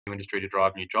industry to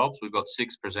drive new jobs. We've got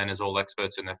 6 presenters, all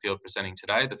experts in their field, presenting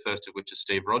today, the first of which is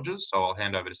Steve Rogers. So I'll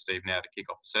hand over to Steve now to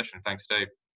kick off the session. Thanks, Steve.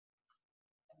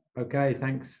 Okay,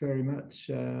 thanks very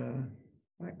much. I'll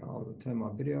turn my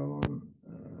video on.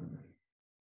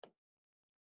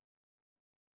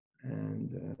 And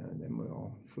then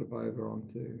we'll flip over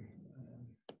onto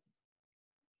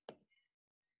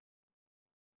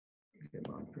get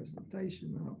my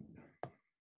presentation up.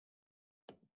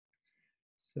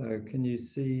 So can you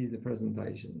see the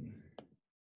presentation?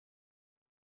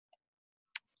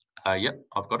 Yep,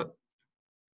 I've got it.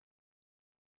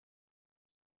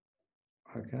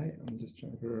 Okay, I'm just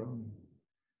trying to put it on.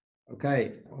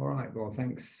 Okay, all right. Well,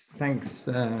 thanks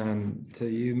to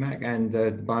you, Mac, and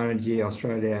the Bioenergy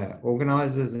Australia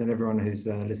organisers and everyone who's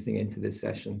listening into this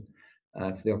session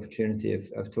for the opportunity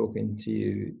of talking to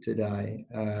you today.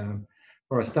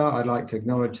 Before I start, I'd like to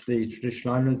acknowledge the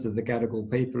traditional owners of the Gadigal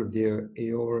people of the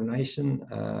Eora Nation,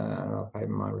 and I'll pay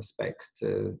my respects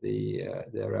to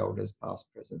their elders, past,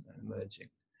 present, and emerging.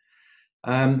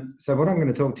 So what I'm going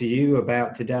to talk to you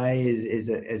about today is,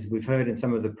 as we've heard in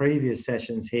some of the previous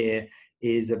sessions here,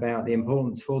 is about the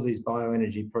importance for these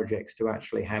bioenergy projects to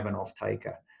actually have an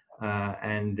off-taker.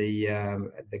 And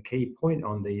the key point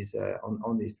on these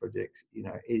projects,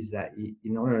 is that you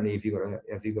not only have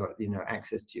you got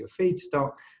access to your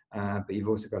feedstock, but you've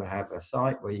also got to have a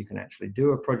site where you can actually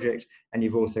do a project, and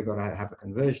you've also got to have a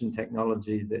conversion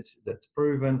technology that's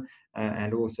proven,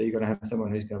 and also you've got to have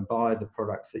someone who's going to buy the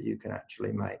products that you can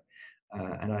actually make.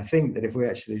 And I think that if we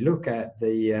actually look at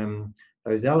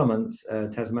those elements,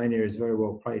 Tasmania is very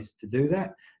well placed to do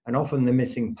that. And often the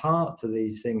missing part to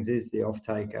these things is the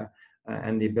off-taker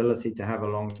and the ability to have a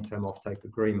long-term off-take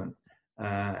agreement.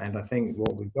 And I think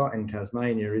what we've got in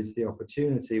Tasmania is the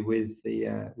opportunity with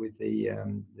the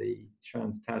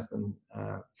Trans-Tasman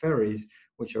ferries,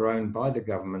 which are owned by the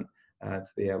government,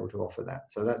 to be able to offer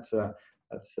that. So that's sort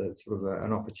of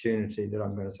an opportunity that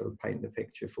I'm going to sort of paint the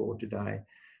picture for today.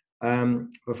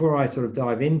 Before I sort of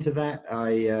dive into that,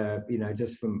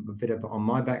 just from a bit on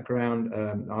my background,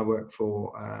 I work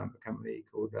for a company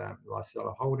called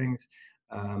Licella Holdings.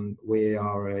 We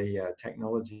are a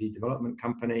technology development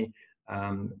company.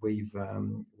 We've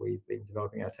been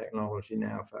developing our technology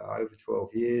now for over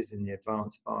 12 years in the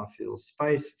advanced biofuels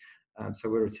space. So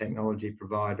we're a technology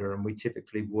provider, and we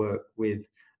typically work with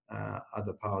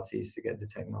other parties to get the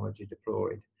technology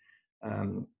deployed.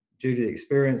 Due to the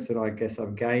experience that I guess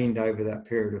I've gained over that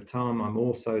period of time, I'm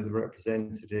also the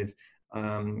representative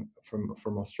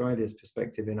from Australia's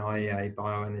perspective in IEA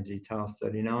Bioenergy Task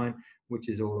 39, which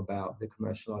is all about the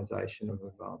commercialisation of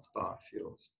advanced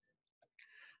biofuels.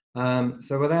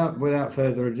 So without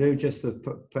further ado, just to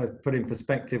put in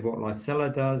perspective what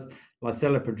Licella does,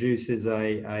 Licella produces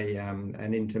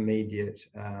an intermediate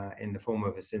in the form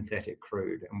of a synthetic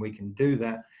crude, and we can do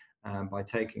that by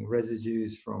taking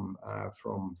residues from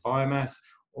biomass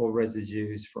or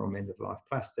residues from end-of-life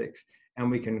plastics, and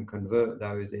we can convert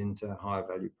those into higher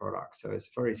value products. So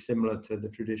it's very similar to the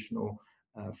traditional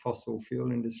fossil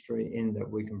fuel industry in that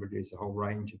we can produce a whole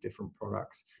range of different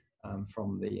products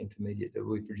from the intermediate that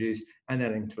we produce, and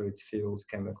that includes fuels,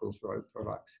 chemicals, road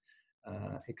products,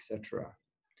 etc.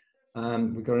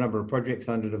 We've got a number of projects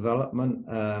under development.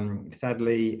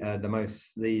 Sadly, again,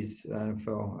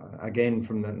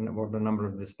 from what a number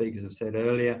of the speakers have said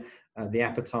earlier, the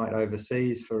appetite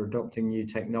overseas for adopting new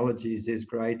technologies is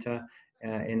greater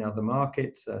in other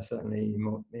markets, certainly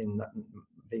being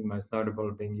most notable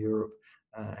being Europe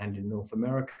and in North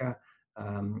America.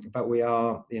 But we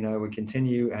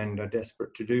continue and are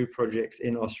desperate to do projects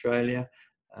in Australia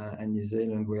and New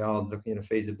Zealand. We are looking at a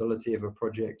feasibility of a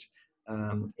project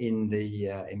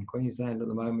in Queensland at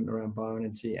the moment around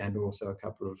bioenergy, and also a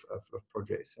couple of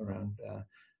projects around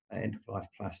end-of-life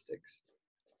plastics.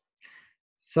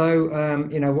 So,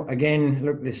 again,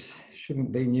 look, this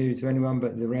shouldn't be new to anyone,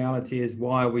 but the reality is,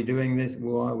 why are we doing this?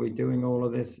 Why are we doing all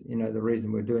of this? The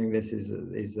reason we're doing this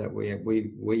is that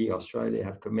we Australia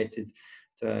have committed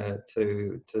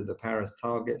to the Paris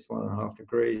targets, 1.5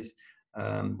 degrees.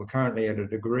 We're currently at 1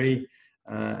 degree,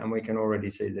 and we can already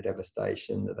see the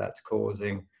devastation that's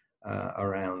causing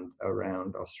around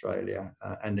Australia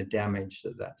and the damage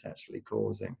that's actually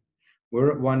causing.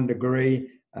 We're at 1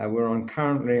 degree. We're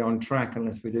currently on track,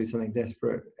 unless we do something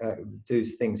desperate, do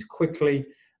things quickly,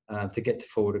 to get to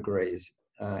 4 degrees.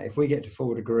 If we get to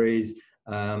 4 degrees,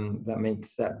 that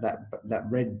means that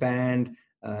red band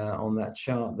on that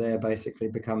chart there basically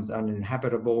becomes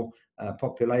uninhabitable.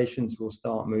 Populations will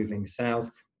start moving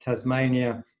south.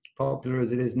 Tasmania, popular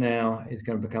as it is now, is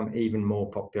going to become even more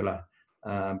popular.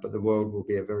 But the world will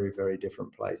be a very, very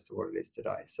different place to what it is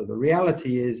today. So the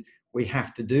reality is, we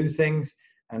have to do things.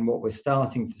 And what we're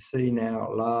starting to see now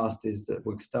at last is that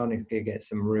we're starting to get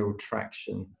some real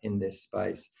traction in this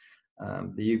space.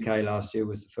 The UK last year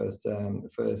was the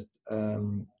first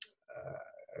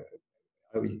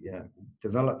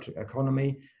developed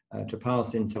economy to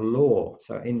pass into law.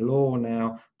 So in law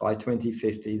now, by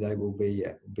 2050, they will be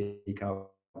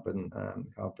carbon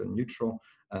neutral.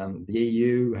 The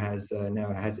EU has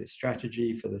now has its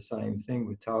strategy for the same thing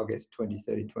with targets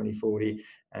 2030, 2040,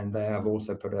 and they have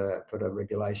also put a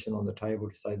regulation on the table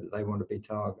to say that they want to be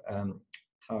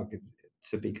targeted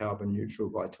to be carbon neutral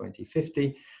by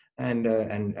 2050. And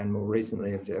more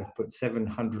recently have put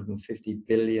 $750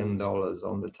 billion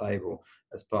on the table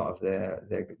as part of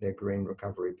their green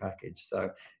recovery package. So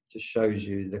it just shows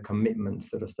you the commitments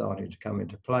that are starting to come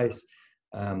into place.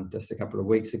 Just a couple of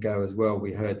weeks ago as well,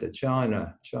 we heard that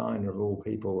China of all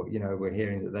people, we're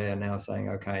hearing that they are now saying,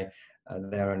 okay,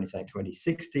 they're only saying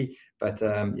 2060, but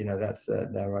that's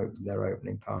their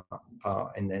opening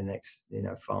part in their next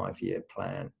 5-year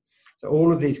plan. So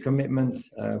all of these commitments,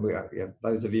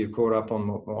 those of you caught up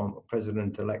on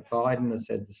President-elect Biden has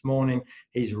said this morning,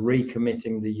 he's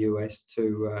recommitting the US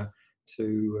to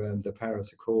the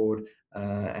Paris Accord,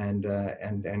 and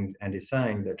is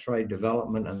saying that trade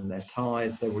development and their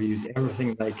ties, they will use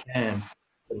everything they can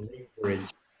to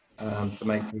leverage to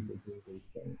make people do these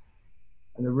things.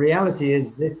 And the reality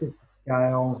is, this is the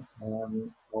scale of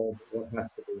what has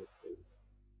to be achieved.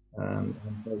 And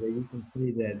so there you can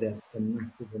see there's a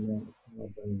massive amount of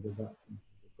carbon reduction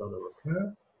that's got to occur,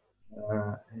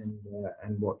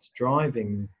 and what's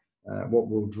driving, what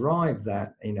will drive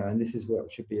that, and this is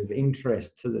what should be of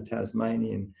interest to the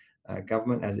Tasmanian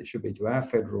government, as it should be to our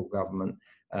federal government,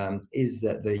 is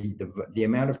that the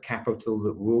amount of capital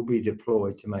that will be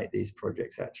deployed to make these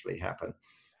projects actually happen.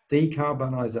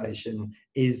 Decarbonisation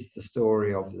is the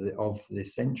story of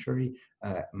this century.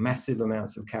 Massive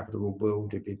amounts of capital will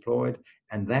be deployed,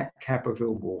 and that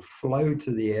capital will flow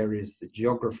to the areas, the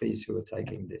geographies who are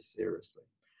taking this seriously.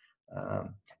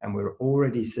 And we're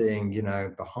already seeing,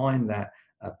 behind that,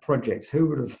 projects. Who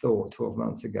would have thought 12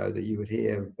 months ago that you would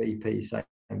hear BP saying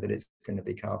that it's going to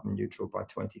be carbon neutral by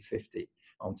 2050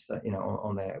 on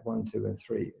their 1, 2, and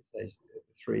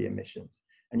 3 emissions?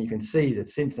 And you can see that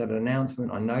since that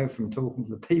announcement, I know from talking to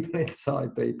the people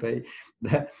inside BP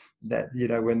that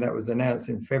when that was announced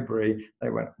in February, they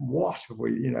went, what have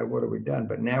we, what have we done?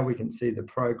 But now we can see the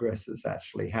progress that's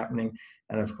actually happening.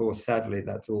 And of course, sadly,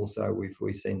 that's also, we've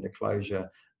seen the closure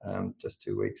just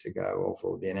 2 weeks ago,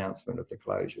 or the announcement of the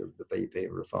closure of the BP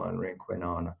refinery in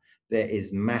Kwinana. There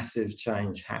is massive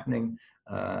change happening.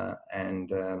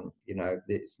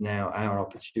 It's now our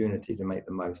opportunity to make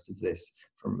the most of this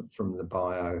from the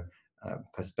bio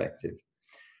perspective.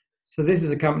 So this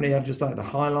is a company I'd just like to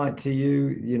highlight to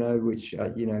you, which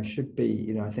should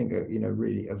be, I think,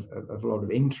 really of a lot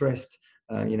of interest,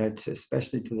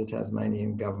 especially to the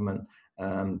Tasmanian government.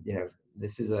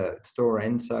 This is Stora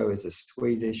Enso is a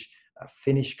Swedish,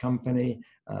 Finnish company,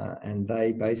 and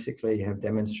they basically have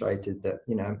demonstrated that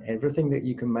everything that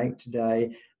you can make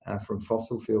today from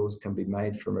fossil fuels can be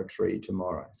made from a tree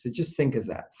tomorrow. So just think of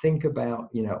that. Think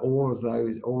about all of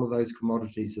those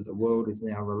commodities that the world is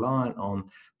now reliant on.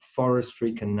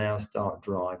 Forestry can now start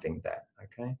driving that.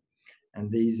 Okay, and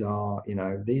these aren't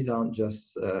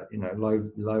just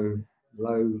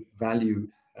low value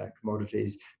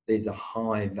commodities. These are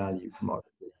high value commodities.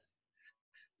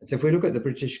 So if we look at the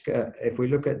British, if we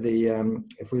look at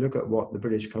what the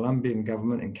British Columbian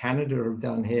government and Canada have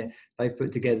done here, they've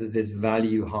put together this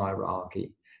value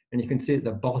hierarchy, and you can see at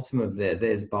the bottom of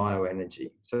there's bioenergy.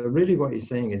 So really, what you're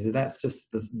seeing is that's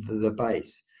just the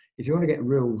base. If you want to get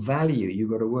real value,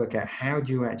 you've got to work out how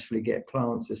do you actually get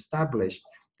plants established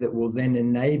that will then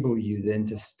enable you then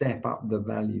to step up the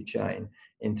value chain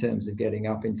in terms of getting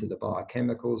up into the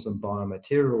biochemicals and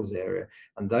biomaterials area,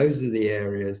 and those are the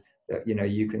areas that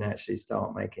you can actually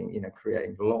start making,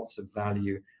 creating lots of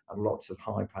value and lots of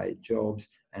high-paid jobs,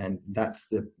 and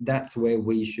that's where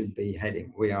we should be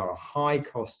heading. We are a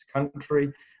high-cost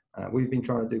country. We've been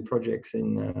trying to do projects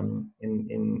in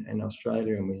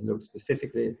Australia, and we look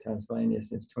specifically at Tasmania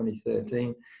since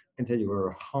 2013. I can tell you we're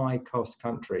a high-cost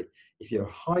country. If you're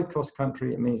a high-cost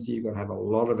country, it means you've got to have a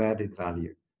lot of added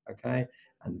value. Okay,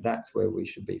 and that's where we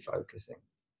should be focusing.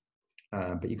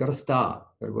 But you've got to start.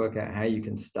 You've got to work out how you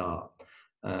can start.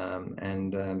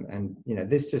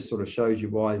 This just sort of shows you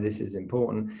why this is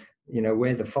important.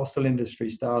 Where the fossil industry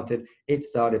started, it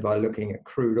started by looking at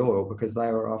crude oil because they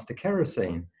were after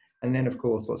kerosene. And then, of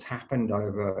course, what's happened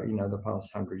over the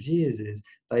past 100 years is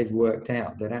they've worked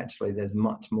out that actually there's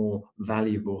much more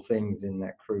valuable things in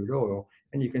that crude oil.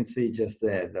 And you can see just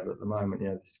there that at the moment,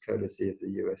 this is courtesy of the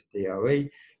US DOE,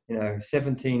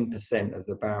 17% of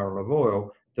the barrel of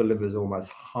oil delivers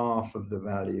almost half of the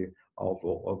value of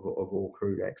all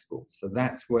crude exports. So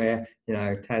that's where,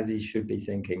 Tassie should be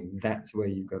thinking, that's where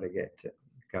you've got to get to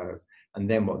go. And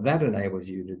then what that enables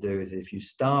you to do is, if you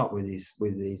start with these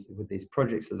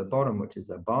projects at the bottom, which is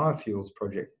a biofuels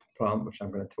project plant, which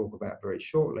I'm going to talk about very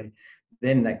shortly,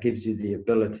 then that gives you the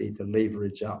ability to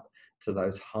leverage up to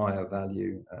those higher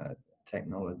value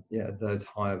technology, those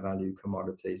higher value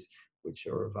commodities which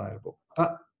are available.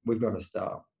 But we've got to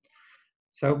start.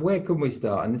 So where can we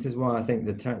start? And this is why I think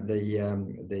the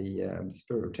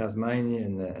Spirit of Tasmania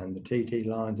and the TT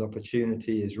lines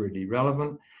opportunity is really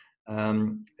relevant.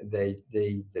 The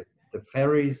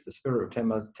ferries, the Spirit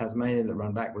of Tasmania, that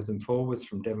run backwards and forwards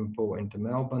from Devonport into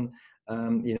Melbourne,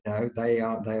 they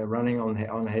are running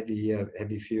on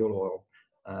heavy fuel oil.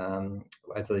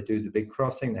 As they do the big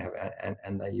crossing, they have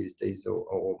and they use diesel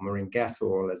or marine gas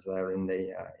oil as they're in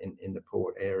the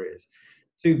port areas.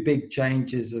 Two big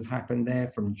changes have happened there.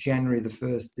 From January the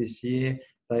 1st this year,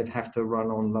 they have to run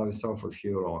on low sulfur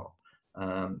fuel oil.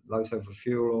 Low sulfur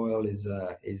fuel oil is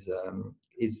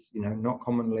not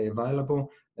commonly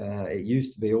available. It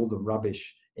used to be all the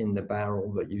rubbish in the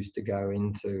barrel that used to go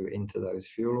into those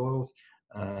fuel oils,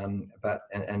 and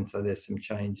so there's some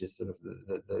changes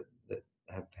that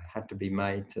have had to be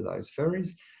made to those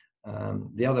ferries.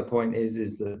 The other point is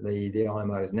that the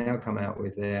IMO has now come out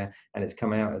with and it's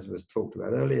come out, as was talked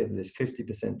about earlier, this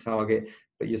 50% target.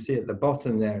 But you see at the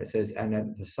bottom there, it says, and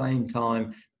at the same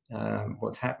time,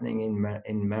 what's happening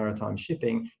in maritime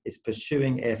shipping is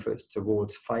pursuing efforts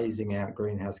towards phasing out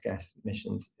greenhouse gas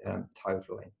emissions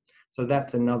totally. So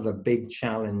that's another big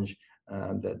challenge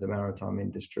that the maritime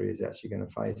industry is actually going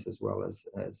to face, as well as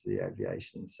the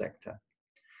aviation sector.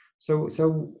 So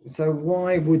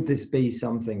why would this be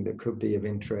something that could be of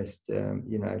interest, to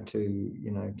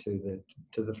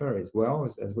the ferries? Well,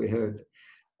 as we heard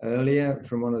earlier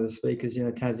from one of the speakers,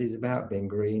 Tassie's about being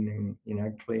green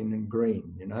and clean and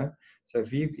green. So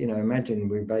if you imagine,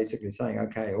 we're basically saying,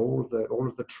 okay, all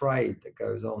of the trade that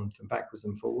goes on to backwards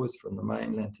and forwards from the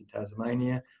mainland to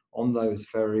Tasmania on those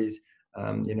ferries,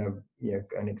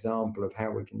 an example of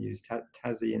how we can use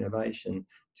Tassie innovation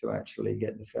to actually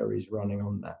get the ferries running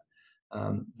on that.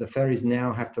 The ferries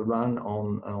now have to run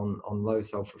on low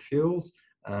sulfur fuels.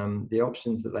 The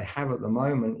options that they have at the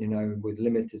moment, with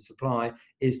limited supply,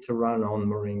 is to run on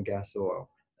marine gas oil.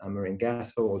 Marine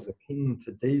gas oil is akin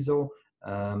to diesel,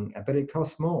 but it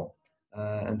costs more.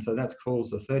 And so that's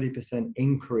caused a 30%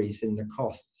 increase in the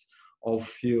costs of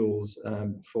fuels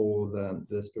for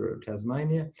the Spirit of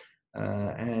Tasmania.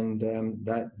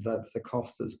 That's a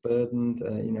cost that's burdened,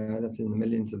 that's in the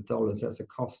millions of dollars. That's a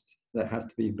cost that has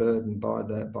to be burdened by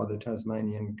the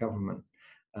Tasmanian government.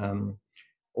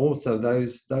 Also,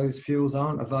 those fuels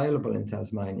aren't available in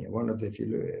Tasmania. If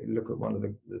you look at one of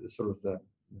the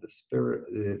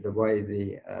spirit, the way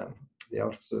the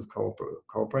Articles of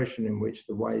Cooperation, in which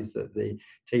the ways that the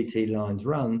TT lines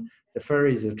run, the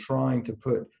ferries are trying to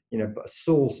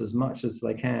source as much as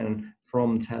they can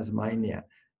from Tasmania.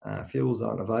 Fuels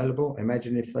aren't available.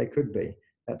 Imagine if they could be.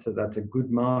 That's a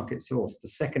good market source. The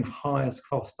second highest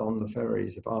cost on the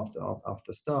ferries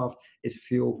after staff is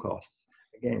fuel costs.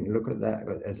 Again, look at that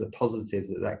as a positive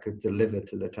that could deliver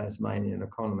to the Tasmanian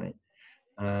economy.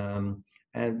 And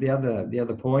the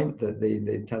other point that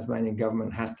the Tasmanian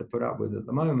government has to put up with at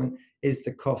the moment is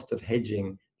the cost of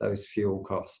hedging those fuel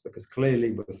costs, because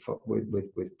clearly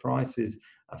with prices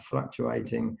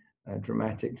fluctuating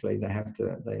dramatically, they have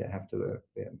to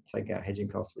take out hedging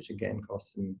costs, which again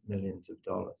costs them millions of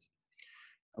dollars.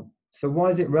 So why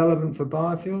is it relevant for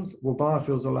biofuels? Well,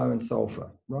 biofuels are low in sulfur,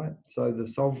 right? So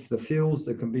the fuels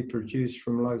that can be produced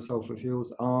from low sulfur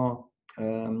fuels are,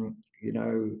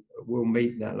 will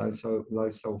meet that low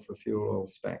sulfur fuel oil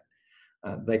spec.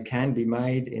 They can be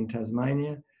made in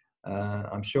Tasmania.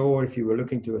 I'm sure if you were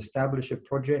looking to establish a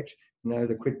project,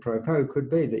 the quid pro quo could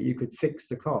be that you could fix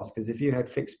the cost, because if you had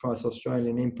fixed price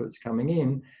Australian inputs coming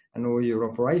in and all your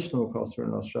operational costs are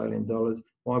in Australian dollars,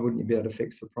 why wouldn't you be able to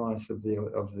fix the price of the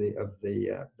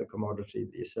commodity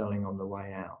that you're selling on the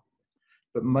way out?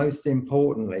 But most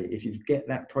importantly, if you get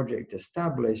that project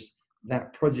established,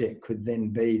 that project could then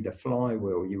be the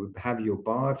flywheel. You would have your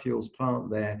biofuels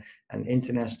plant there, and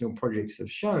international projects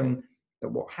have shown that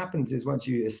what happens is once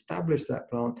you establish that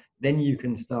plant, then you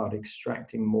can start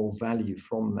extracting more value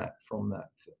from that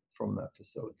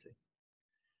facility.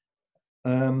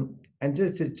 And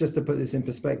just to put this in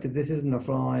perspective, this isn't a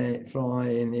fly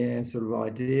in the air sort of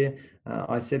idea.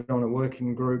 I sit on a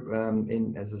working group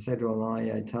as I said, on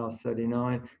IEA Task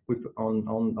 39,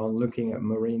 on looking at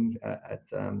marine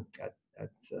the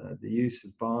use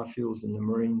of biofuels in the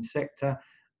marine sector.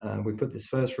 We put this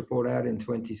first report out in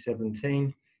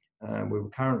 2017. We're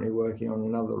currently working on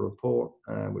another report,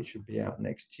 which should be out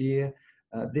next year.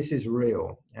 This is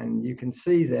real, and you can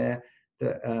see there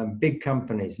that big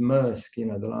companies, Maersk, you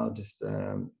know, the largest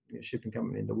shipping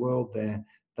company in the world,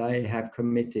 they have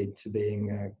committed to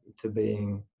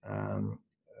being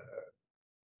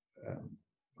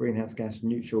greenhouse gas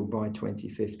neutral by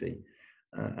 2050.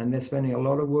 And they're spending a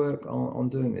lot of work on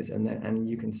doing this. And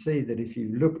you can see that if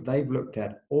you look, they've looked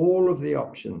at all of the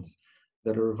options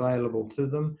that are available to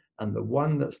them. And the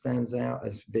one that stands out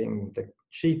as being the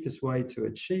cheapest way to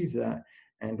achieve that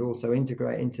and also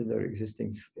integrate into their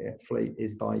existing fleet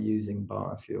is by using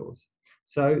biofuels.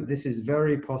 So this is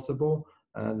very possible.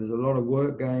 There's a lot of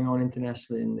work going on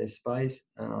internationally in this space.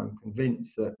 And I'm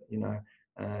convinced that, you know,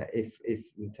 if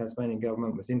the Tasmanian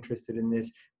government was interested in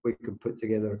this, we could put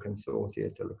together a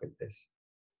consortia to look at this.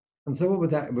 And so what would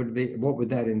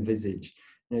that envisage?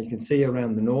 You know, you can see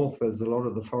around the north, there's a lot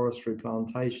of the forestry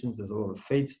plantations, there's a lot of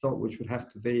feedstock which would have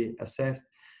to be assessed.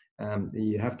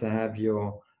 You have to have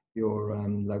your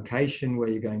location where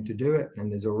you're going to do it,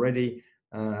 and there's already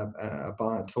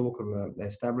talk of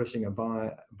establishing a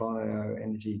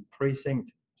bioenergy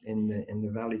precinct in the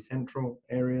Valley Central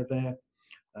area there.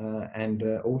 And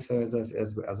also, as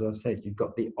I've said, you've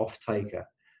got the off-taker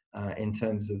in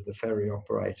terms of the ferry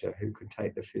operator who could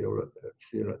take the fuel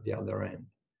at the other end.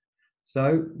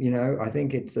 So, you know, I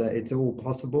think it's all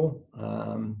possible.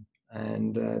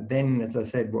 And then, as I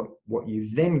said, what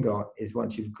you've then got is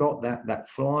once you've got that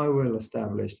flywheel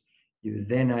established, you're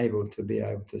then able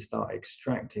to start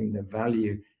extracting the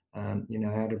value, you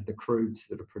know, out of the crudes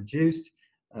that are produced.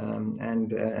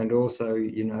 And also,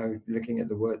 you know, looking at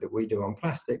the work that we do on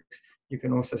plastics, you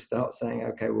can also start saying,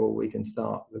 okay, well, we can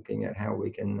start looking at how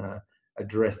we can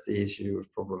address the issue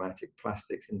of problematic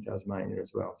plastics in Tasmania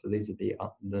as well. So these are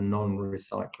the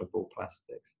non-recyclable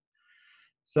plastics.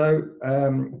 So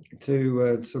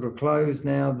to sort of close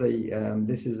now,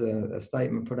 this is a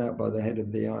statement put out by the head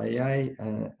of the IEA,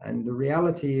 and the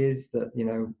reality is that, you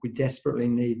know, we desperately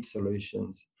need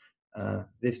solutions.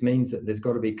 This means that there's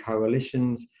got to be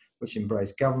coalitions which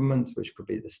embrace governments, which could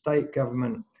be the state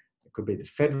government, it could be the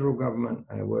federal government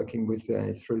working with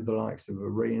through the likes of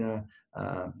ARENA.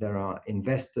 There are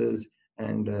investors,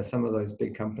 and some of those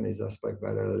big companies I spoke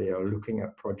about earlier are looking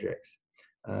at projects.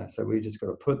 So we've just got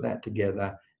to put that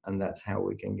together, and that's how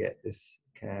we can get this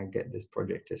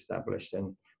project established.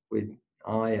 And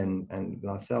I and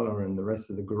Licella and the rest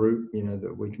of the group, you know,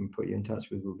 that we can put you in touch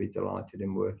with, will be delighted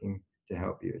in working to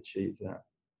help you achieve that.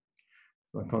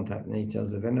 So my contact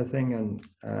details of anything, and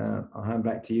I'll hand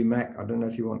back to you, Mac. I don't know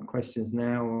if you want questions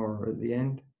now or at the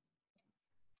end.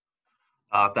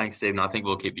 Thanks, Stephen. I think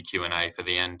we'll keep the Q&A for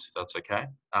the end, if that's okay.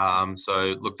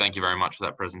 So look, thank you very much for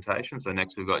that presentation. So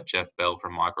next we've got Geoff Bell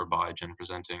from Microbiogen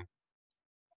presenting.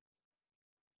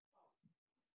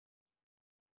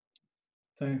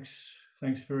 Thanks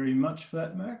very much for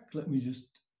that, Mac. Let me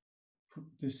just put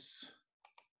this,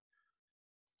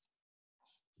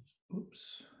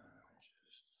 oops.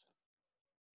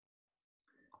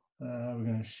 We're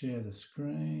going to share the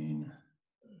screen.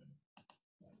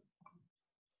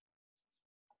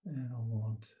 And I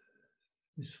want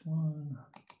this one.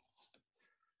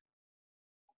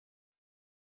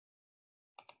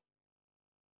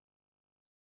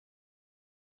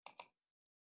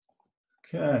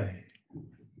 Okay.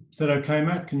 Is that okay,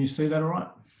 Matt? Can you see that all right?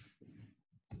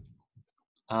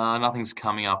 Nothing's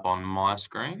coming up on my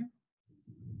screen.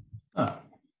 Ah.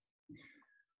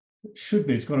 It should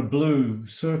be. It's got a blue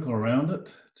circle around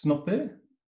it. It's not there?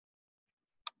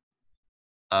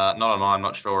 Not on mine. I'm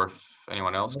not sure if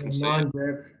anyone else can see it.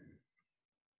 Jeff.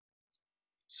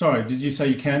 Sorry, did you say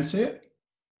you can see it?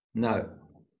 No.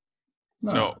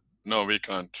 No, we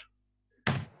can't.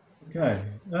 Okay.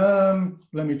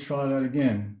 Let me try that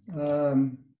again.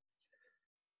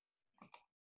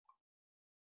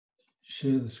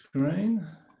 Share the screen.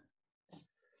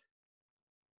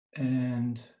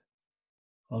 And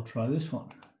I'll try this one.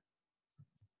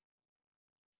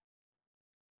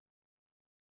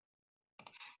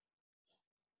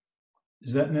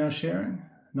 Is that now sharing?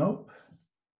 Nope.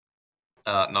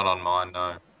 Not on mine, no.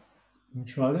 Let me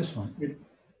try this one.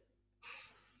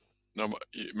 No,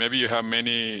 maybe you have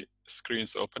many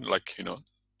screens open, like, you know.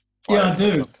 Yeah, I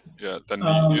do. Yeah, then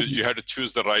you have to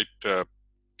choose the right,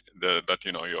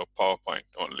 you know, your PowerPoint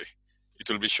only. It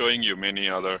will be showing you many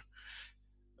other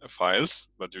files,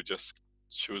 but you just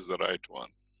choose the right one.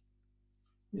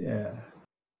 Yeah.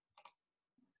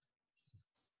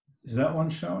 Is that one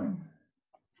showing?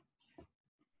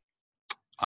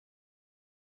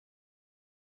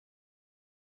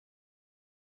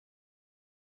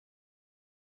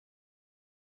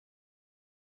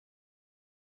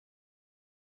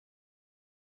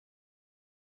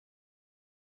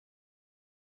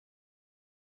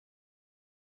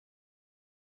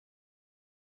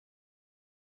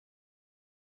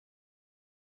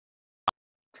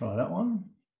 Try that one.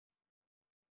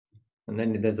 And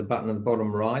then there's a button at the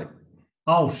bottom right.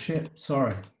 Oh, shit.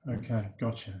 Sorry. Okay,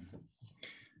 gotcha.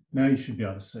 Now you should be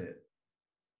able to see it.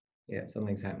 Yeah,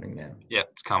 something's happening now. Yeah,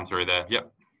 it's come through there.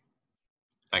 Yep.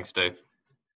 Thanks, Steve.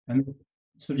 And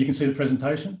so you can see the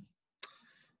presentation?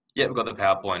 Yeah, we've got the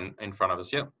PowerPoint in front of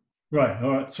us. Yep. Right.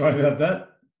 All right. Sorry about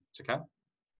that. It's okay.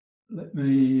 Let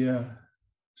me, for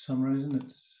some reason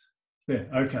it's there.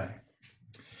 Okay.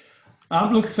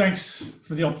 Look, thanks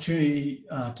for the opportunity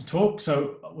to talk.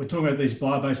 So we're talking about these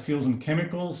bio-based fuels and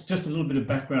chemicals. Just a little bit of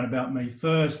background about me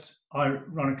first. I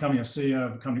run a company, I'm CEO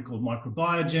of a company called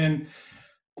Microbiogen.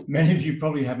 Many of you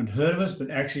probably haven't heard of us,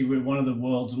 but actually we're one of the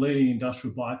world's leading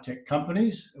industrial biotech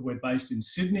companies. We're based in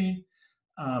Sydney.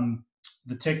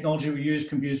 The technology we use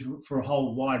can be used for a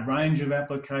whole wide range of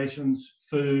applications: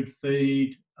 food,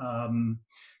 feed,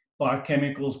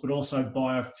 biochemicals, but also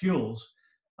biofuels.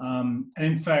 And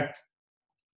in fact,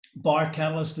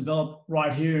 biocatalysts developed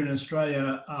right here in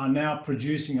Australia are now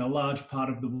producing a large part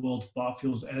of the world's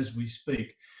biofuels as we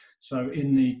speak. So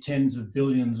in the tens of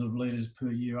billions of litres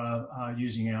per year are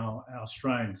using our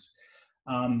strains.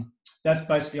 That's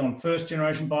basically on first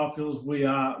generation biofuels. We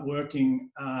are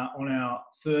working on our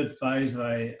third phase of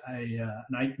an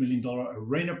 $8 million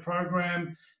ARENA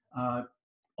program,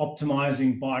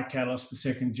 optimizing biocatalysts for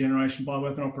second generation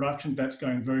bioethanol production. That's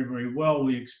going very, very well.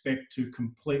 We expect to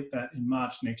complete that in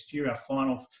March next year. Our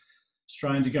final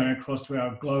strains are going across to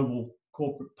our global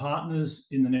corporate partners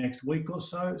in the next week or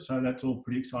so. So that's all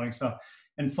pretty exciting stuff.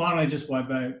 And finally, just by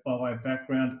way of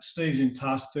background, Steve's in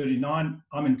task 39.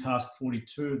 I'm in task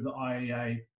 42 of the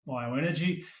IEA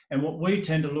Bioenergy. And what we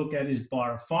tend to look at is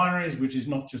biorefineries, which is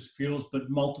not just fuels, but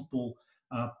multiple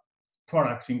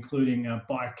products, including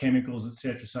biochemicals,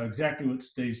 etc. So exactly what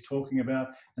Steve's talking about,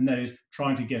 and that is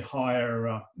trying to get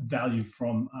higher value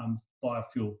from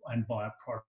biofuel and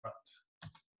bioproducts.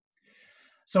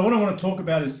 So what I want to talk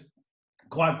about is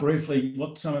quite briefly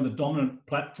what some of the dominant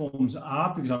platforms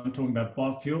are, because I'm talking about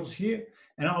biofuels here.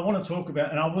 And I want to talk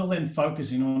about, and I will then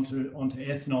focus in onto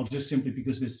ethanol, just simply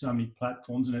because there's so many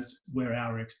platforms and it's where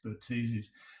our expertise is.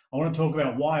 I want to talk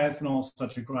about why ethanol is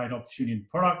such a great opportunity and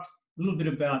product, a little bit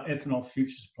about ethanol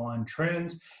future supply and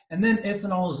trends, and then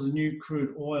ethanol is the new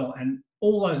crude oil and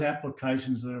all those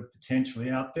applications that are potentially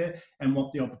out there and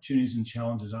what the opportunities and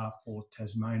challenges are for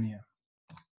Tasmania.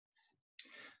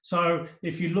 So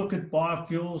if you look at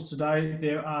biofuels today,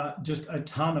 there are just a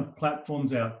ton of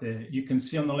platforms out there. You can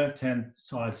see on the left-hand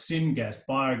side, syngas,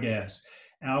 biogas,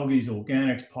 algae,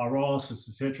 organics, pyrolysis,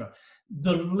 etc.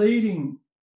 The leading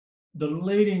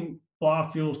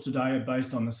biofuels today are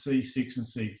based on the C6 and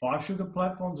C5 sugar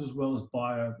platforms, as well as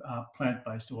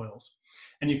plant-based oils.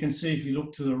 And you can see if you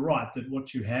look to the right that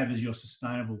what you have is your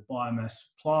sustainable biomass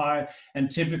supply. And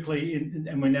typically,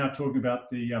 and we're now talking about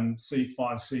the C5,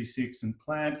 C6 and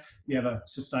plant, you have a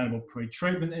sustainable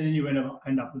pre-treatment, and then you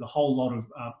end up with a whole lot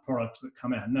of products that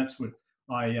come out. And that's what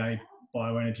IEA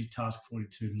Bioenergy Task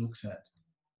 42 looks at.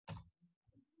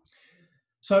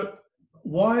 So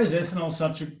why is ethanol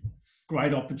such a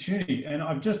great opportunity? And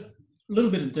I've just a little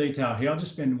bit of detail here. I'll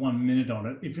just spend 1 minute on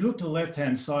it. If you look to the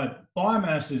left-hand side,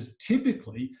 biomass is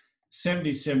typically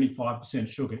 70 to 75%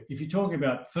 sugar. If you're talking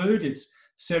about food, it's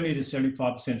 70 to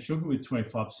 75% sugar with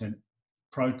 25%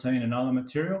 protein and other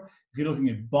material. If you're looking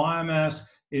at biomass,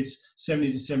 it's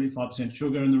 70 to 75%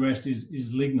 sugar and the rest is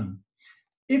lignin.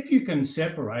 If you can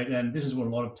separate, and this is what a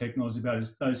lot of technology is about,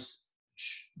 is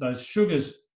those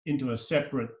sugars into a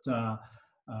separate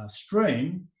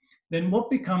stream, then what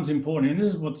becomes important, and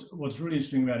this is what's really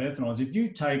interesting about ethanol, is if you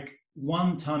take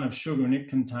 1 ton of sugar and it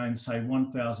contains, say,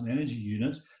 1,000 energy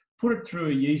units, put it through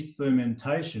a yeast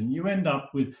fermentation, you end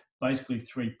up with basically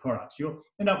 3 products. You'll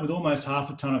end up with almost half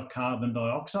a ton of carbon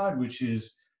dioxide, which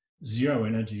is 0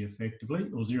 energy effectively,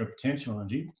 or 0 potential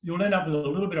energy. You'll end up with a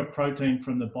little bit of protein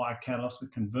from the biocatalyst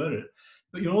that converted it,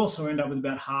 but you'll also end up with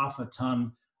about half a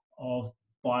ton of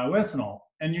bioethanol.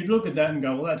 And you'd look at that and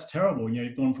go, well, that's terrible. You know,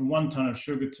 you've gone from 1 ton of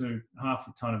sugar to half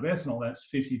a ton of ethanol. That's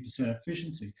 50%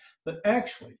 efficiency. But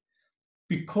actually,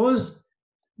 because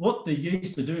what the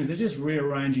yeast are doing is they're just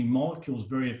rearranging molecules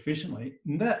very efficiently,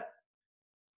 and that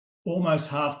almost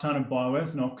half ton of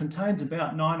bioethanol contains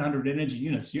about 900 energy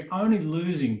units. You're only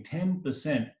losing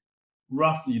 10%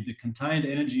 roughly of the contained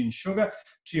energy in sugar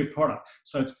to your product.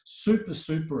 So it's super,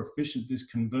 super efficient, this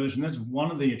conversion. That's one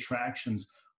of the attractions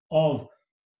of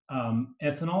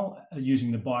ethanol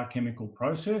using the biochemical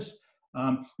process.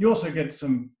 You also get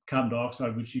some carbon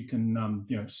dioxide, which you can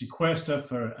sequester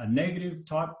for a negative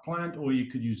type plant, or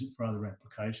you could use it for other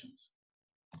applications.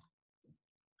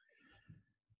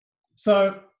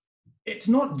 So it's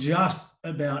not just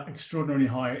about extraordinarily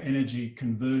high energy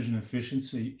conversion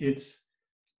efficiency. It's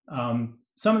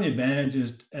some of the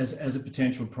advantages as a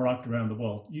potential product around the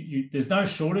world. There's no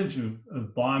shortage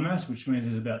of biomass, which means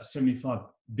there's about 75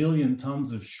 billion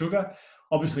tonnes of sugar.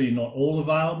 Obviously not all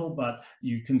available, but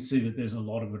you can see that there's a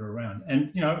lot of it around.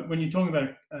 And, you know, when you're talking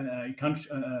about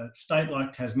a state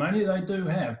like Tasmania, they do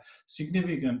have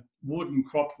significant wood and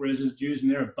crop residues, and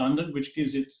they're abundant, which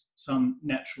gives it some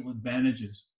natural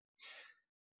advantages.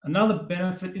 Another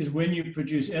benefit is when you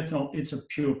produce ethanol, it's a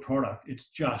pure product. It's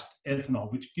just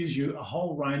ethanol, which gives you a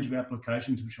whole range of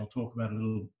applications, which I'll talk about a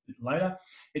little bit later.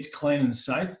 It's clean and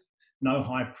safe. No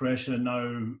high pressure,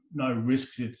 no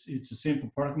risks. It's a simple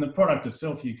product, and the product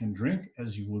itself you can drink,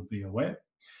 as you would be aware.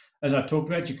 As I talked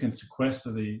about, you can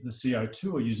sequester the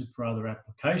CO2 or use it for other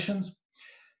applications.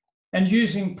 And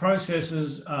using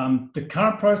processes, the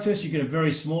current process, you get a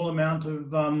very small amount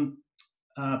of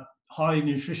highly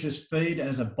nutritious feed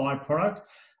as a byproduct.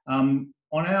 On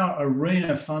our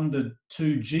ARENA-funded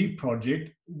 2G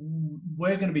project,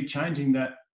 we're going to be changing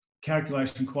that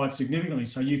calculation quite significantly.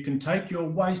 So you can take your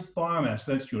waste biomass,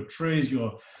 that's your trees,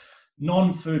 your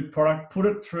non-food product, put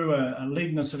it through a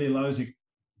lignocellulosic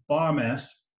biomass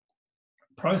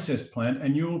process plant,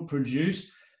 and you'll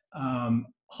produce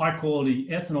high quality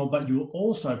ethanol, but you'll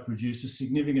also produce a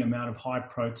significant amount of high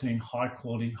protein, high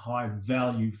quality, high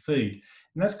value feed.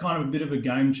 And that's kind of a bit of a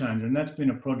game changer. And that's been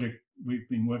a project we've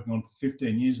been working on for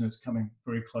 15 years, and it's coming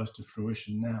very close to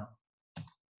fruition now.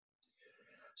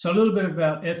 So a little bit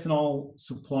about ethanol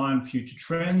supply and future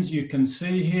trends. You can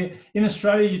see here, in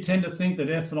Australia, you tend to think that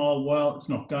ethanol, well, it's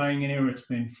not going anywhere. It's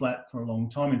been flat for a long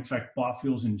time. In fact,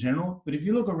 biofuels in general. But if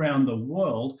you look around the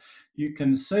world, you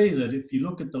can see that if you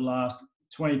look at the last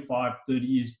 25, 30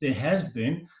 years, there has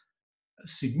been a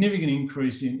significant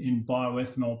increase in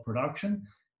bioethanol production.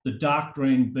 The dark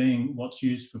green being what's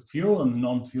used for fuel, and the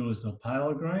non-fuel is the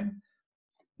paler green.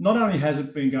 Not only has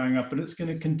it been going up, but it's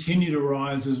going to continue to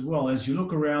rise as well. As you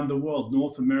look around the world,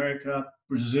 North America,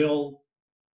 Brazil,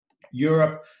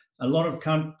 Europe, a lot of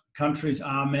countries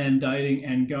are mandating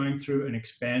and going through and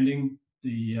expanding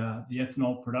the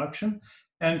ethanol production.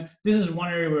 And this is one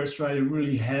area where Australia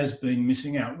really has been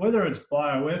missing out. Whether it's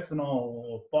bioethanol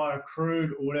or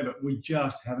biocrude or whatever, we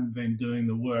just haven't been doing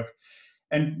the work.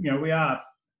 And, you know, we are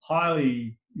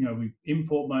highly, you know, we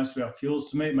import most of our fuels.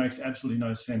 To me, it makes absolutely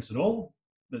no sense at all.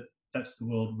 But that's the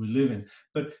world we live in.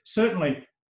 But certainly,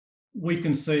 we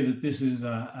can see that this is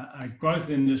a growth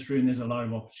industry, and there's a lot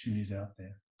of opportunities out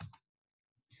there.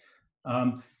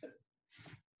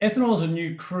 Ethanol is a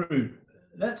new crude.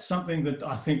 That's something that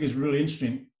I think is really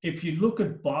interesting. If you look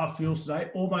at biofuels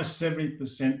today, almost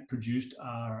 70% produced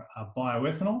are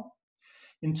bioethanol.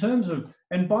 In terms of,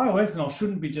 and bioethanol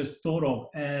shouldn't be just thought of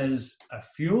as a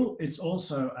fuel, it's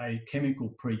also a chemical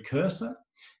precursor.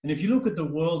 And if you look at the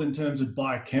world in terms of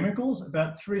biochemicals,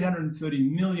 about 330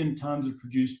 million tonnes are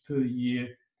produced per year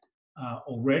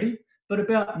already, but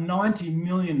about 90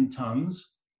 million tonnes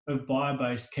of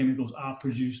bio-based chemicals are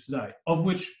produced today, of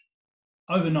which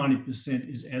over 90%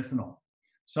 is ethanol.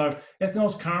 So ethanol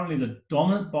is currently the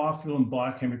dominant biofuel and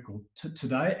biochemical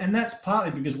today, and that's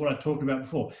partly because what I talked about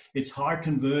before. It's high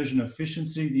conversion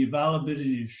efficiency, the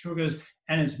availability of sugars,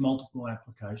 and its multiple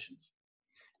applications.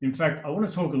 In fact, I want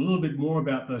to talk a little bit more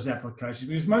about those applications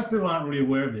because most people aren't really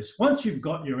aware of this. Once you've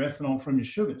got your ethanol from your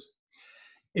sugars,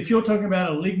 if you're talking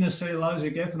about a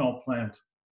lignocellulosic ethanol plant,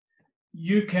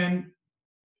 you can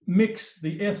mix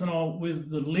the ethanol with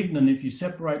the lignin if you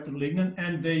separate the lignin,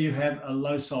 and there you have a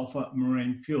low sulfur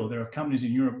marine fuel. There are companies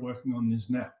in Europe working on this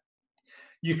now.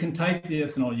 You can take the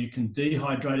ethanol, you can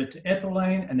dehydrate it to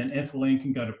ethylene, and then ethylene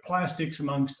can go to plastics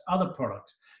amongst other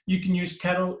products. You can use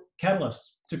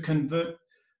catalysts to convert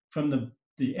from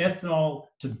the ethanol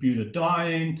to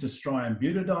butadiene, to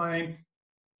styrene-butadiene,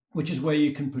 which is where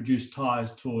you can produce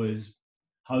tires, toys,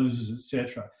 hoses,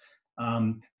 etc.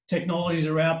 Technologies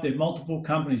are out there. Multiple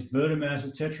companies, Vertimass,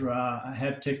 etc.,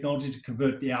 have technology to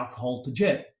convert the alcohol to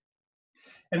jet.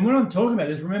 And what I'm talking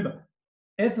about is, remember,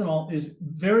 ethanol is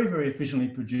very, very efficiently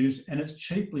produced, and it's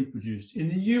cheaply produced. In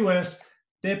the US,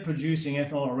 they're producing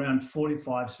ethanol around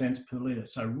 45 cents per litre,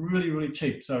 so really, really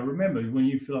cheap. So remember, when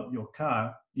you fill up your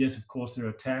car, yes, of course, there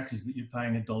are taxes, but you're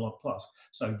paying $1 plus.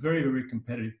 So very, very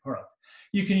competitive product.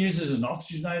 You can use it as an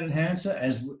oxygenate enhancer,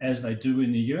 as they do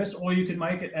in the US, or you can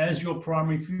make it as your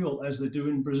primary fuel, as they do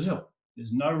in Brazil.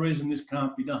 There's no reason this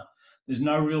can't be done. There's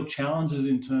no real challenges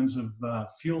in terms of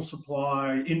fuel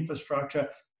supply, infrastructure.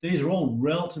 These are all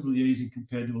relatively easy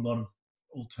compared to a lot of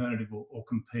alternative or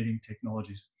competing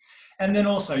technologies. And then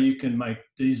also you can make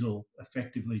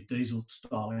effectively diesel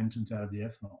style engines out of the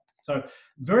ethanol. So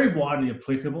very widely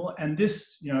applicable. And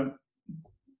this, you know,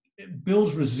 it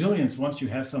builds resilience once you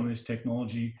have some of this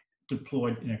technology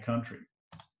deployed in a country.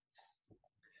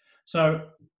 So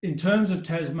in terms of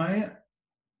Tasmania,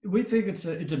 we think it's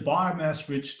a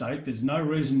biomass-rich state. There's no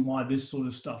reason why this sort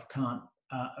of stuff can't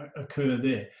occur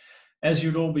there. As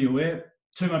you'd all be aware,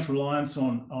 too much reliance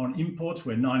on imports.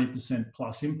 We're 90%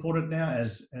 plus imported now.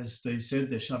 As Steve said,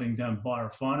 they're shutting down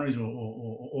biorefineries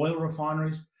or oil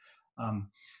refineries.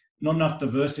 Not enough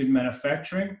diversity in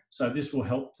manufacturing. So this will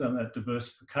help that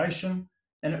diversification,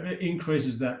 and it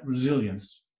increases that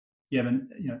resilience.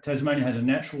 Tasmania has a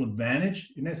natural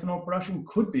advantage in ethanol production,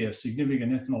 could be a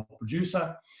significant ethanol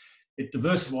producer. It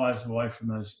diversifies away from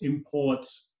those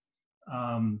imports.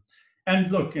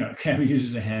 And look, it can be used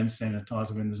as a hand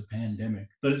sanitizer when there's a pandemic,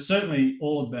 but it's certainly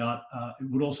all about, it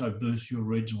would also boost your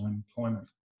regional employment.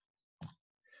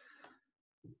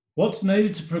 What's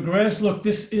needed to progress? Look,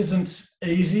 this isn't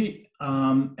easy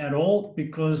at all,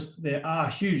 because there are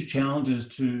huge challenges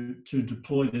to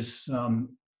deploy this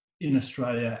in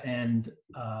Australia and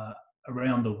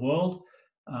around the world.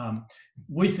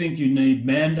 We think you need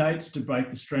mandates to break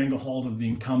the stranglehold of the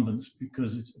incumbents,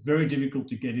 because it's very difficult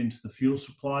to get into the fuel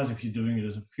supplies if you're doing it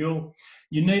as a fuel.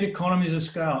 You need economies of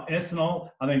scale. Ethanol,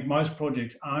 I think most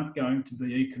projects aren't going to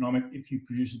be economic if you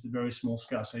produce at a very small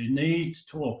scale. So you need to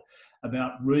talk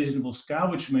about reasonable scale,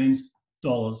 which means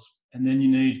dollars. And then you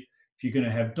need, if you're going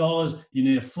to have dollars, you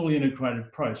need a fully integrated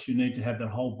approach. You need to have that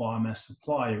whole biomass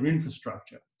supply, your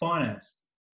infrastructure, finance.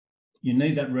 You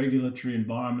need that regulatory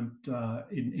environment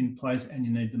in place, and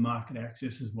you need the market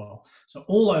access as well. So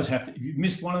all those have to, if you've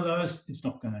missed one of those, it's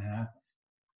not going to happen.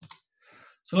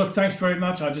 So look, thanks very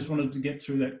much. I just wanted to get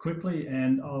through that quickly,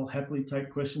 and I'll happily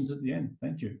take questions at the end.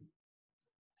 Thank you.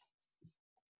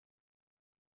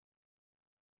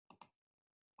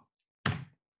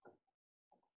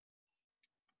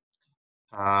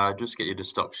 Just get you to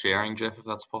stop sharing, Geoff, if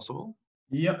that's possible.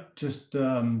 Yep, just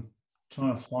trying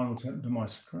to find what's happened to my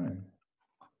screen.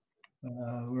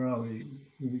 Where are we?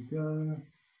 Here we go.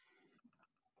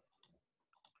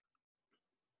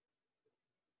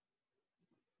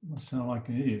 I sound like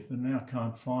an idiot, but now I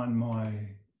can't find my...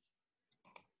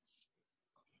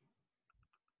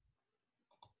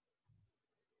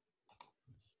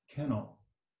 Cannot.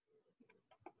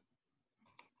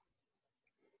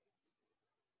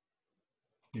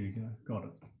 Here we go, got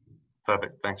it.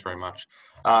 Perfect, thanks very much.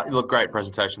 Look, great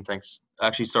presentation, thanks.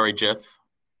 Actually, sorry, Geoff,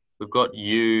 we've got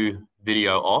you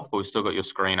video off, but we've still got your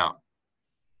screen up.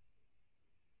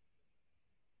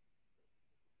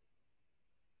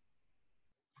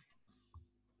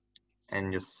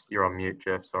 And you're on mute,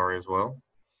 Geoff, sorry as well.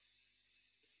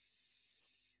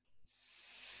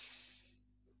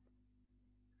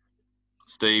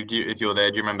 Steve, if you're there,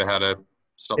 do you remember how to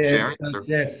stop sharing? So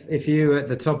Geoff, if you, at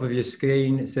the top of your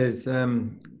screen, it says,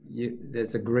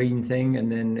 there's a green thing,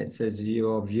 and then it says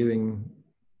you are viewing,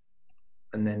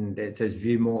 and then it says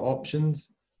view more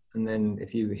options. And then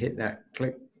if you hit that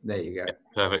click, there you go. Yeah,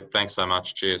 perfect, thanks so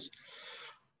much, cheers.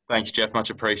 Thanks, Geoff, much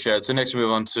appreciated. So next we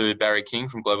move on to Barrie King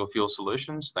from Global Fuel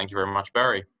Solutions. Thank you very much,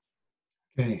 Barrie.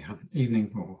 Okay, evening,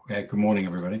 or good morning,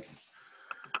 everybody.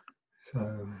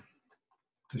 So,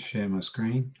 to share my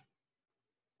screen.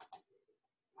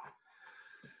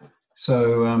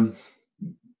 So,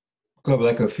 Global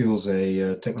Eco Fuels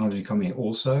a technology company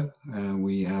also.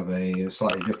 We have a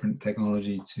slightly different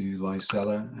technology to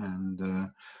Licella, and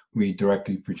we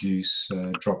directly produce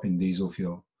drop-in diesel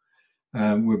fuel.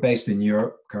 We're based in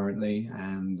Europe currently,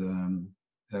 and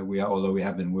although we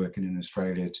have been working in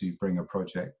Australia to bring a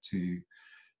project to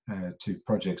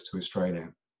projects to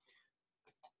Australia.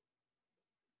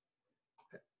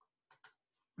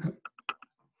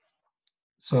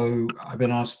 So I've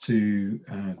been asked to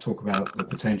talk about the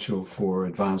potential for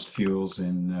advanced fuels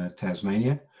in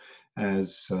Tasmania,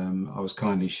 as I was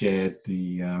kindly shared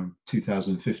the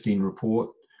 2015 report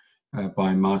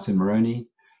by Martin Moroney,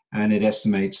 and it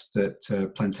estimates that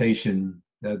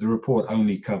the report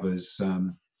only covers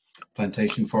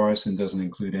plantation forests and doesn't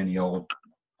include any old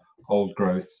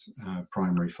growth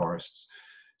primary forests.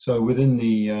 So within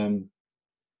the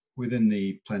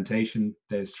plantation,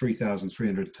 there's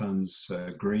 3,300 tons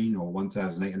green, or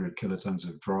 1,800 kilotons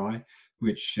of dry,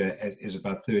 which is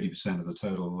about 30% of the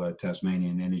total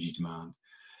Tasmanian energy demand.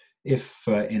 If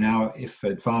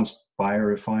advanced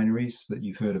biorefineries that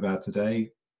you've heard about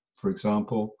today, for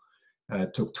example,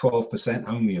 took 12%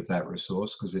 only of that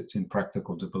resource, because it's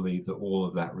impractical to believe that all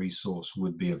of that resource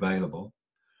would be available,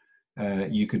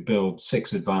 you could build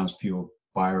 6 advanced fuel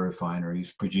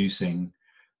biorefineries producing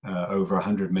over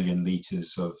 100 million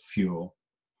litres of fuel.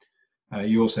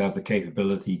 You also have the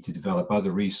capability to develop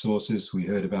other resources we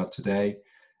heard about today,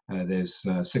 There's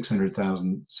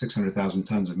 600,000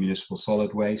 tons of municipal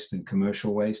solid waste and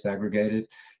commercial waste aggregated,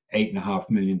 8.5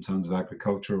 million tons of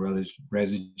agricultural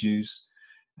residues.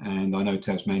 And I know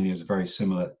Tasmania has a very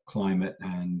similar climate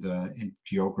and in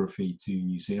geography to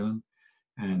New Zealand.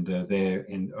 And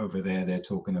over there, they're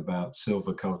talking about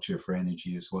silviculture for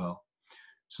energy as well.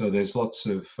 So there's lots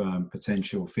of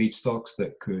potential feedstocks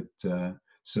that could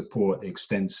support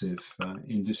extensive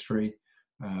industry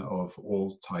of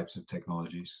all types of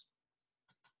technologies.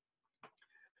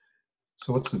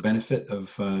 So what's the benefit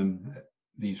of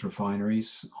these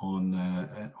refineries on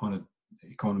an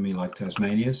economy like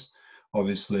Tasmania's?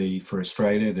 Obviously, for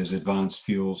Australia, there's advanced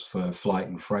fuels for flight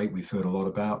and freight we've heard a lot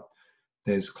about.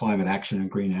 There's climate action and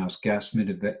greenhouse gas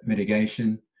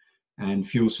mitigation and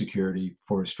fuel security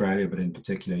for Australia, but in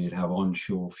particular, you'd have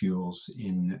onshore fuels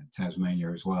in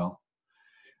Tasmania as well.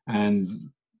 And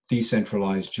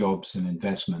decentralized jobs and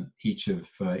investment. Each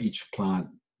plant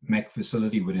MECC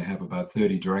facility would have about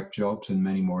 30 direct jobs and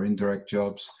many more indirect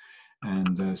jobs.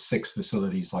 And 6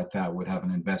 facilities like that would have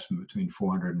an investment between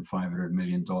 $400 and $500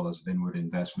 million of inward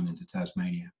investment into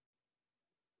Tasmania.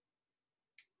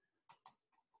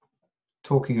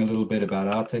 Talking a little bit about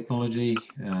our technology,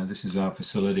 this is our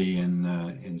facility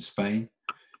in Spain.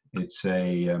 It's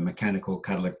a mechanical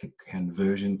catalytic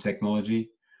conversion technology,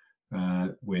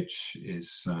 which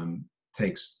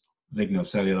takes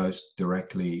lignocellulose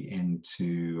directly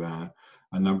into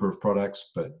a number of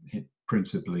products, but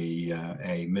principally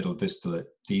a middle distillate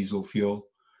diesel fuel,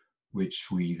 which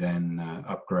we then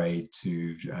upgrade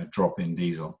to drop-in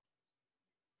diesel.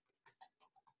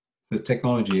 The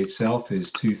technology itself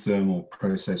is 2 thermal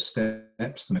process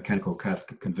steps: the mechanical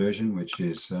catalytic conversion, which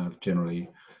is generally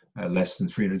less than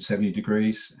 370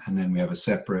 degrees, and then we have a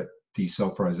separate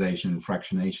desulfurization and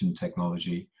fractionation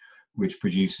technology, which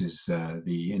produces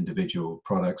the individual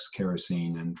products,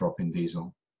 kerosene and drop-in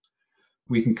diesel.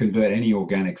 We can convert any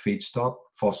organic feedstock,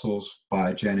 fossils,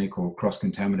 biogenic or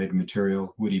cross-contaminated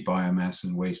material, woody biomass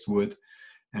and waste wood,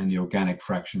 and the organic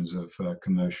fractions of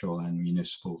commercial and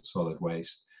municipal solid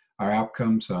waste. Our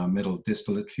outcomes are middle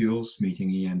distillate fuels meeting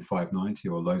EN 590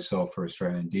 or low sulfur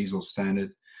Australian diesel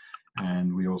standard,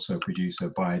 and we also produce a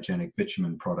biogenic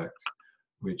bitumen product,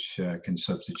 which can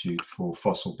substitute for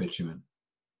fossil bitumen.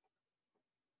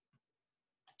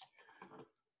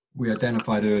 We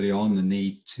identified early on the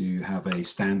need to have a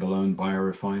standalone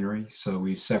biorefinery, so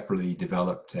we separately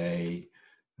developed a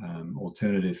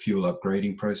alternative fuel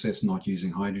upgrading process not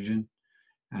using hydrogen.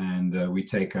 And we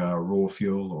take our raw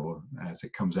fuel, or as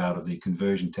it comes out of the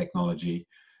conversion technology,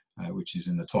 which is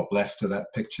in the top left of that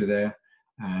picture there,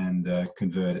 and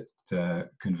convert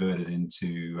it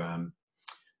into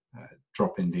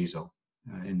drop-in diesel.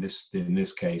 In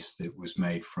this case, it was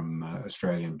made from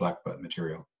Australian blackbutt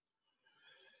material.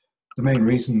 The main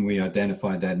reason we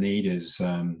identified that need is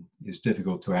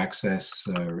difficult to access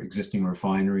existing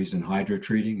refineries and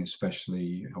hydrotreating,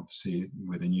 especially obviously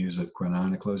with the news of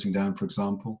Kwinana closing down, for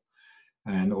example,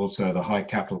 and also the high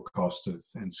capital cost of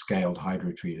and scaled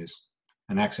hydrotreaters.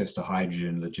 And access to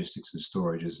hydrogen, logistics and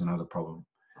storage is another problem.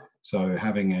 So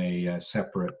having a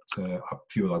separate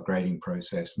fuel upgrading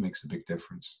process makes a big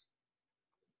difference.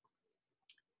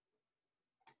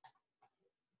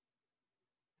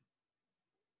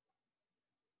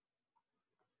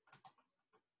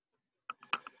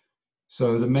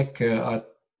 So the MECC, our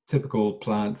typical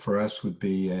plant for us would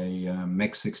be a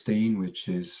MECC 16, which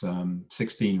is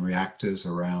 16 reactors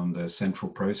around central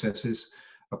processes.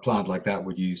 A plant like that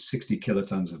would use 60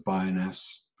 kilotons of biomass,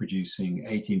 producing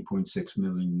 18.6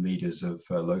 million liters of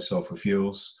low sulfur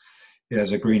fuels. It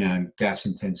has a greenhouse gas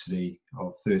intensity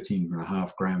of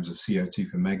 13.5 grams of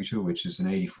CO2 per megajoule, which is an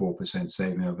 84%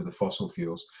 saving over the fossil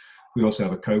fuels. We also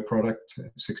have a co-product,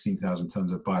 16,000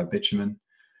 tons of biobitumen.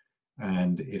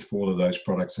 And if all of those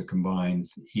products are combined,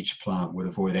 each plant would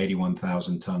avoid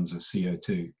 81,000 tons of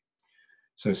CO2.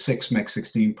 So 6 MECC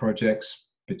 16 projects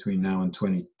between now and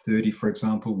 2030, for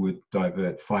example, would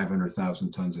divert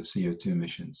 500,000 tons of CO2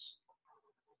 emissions.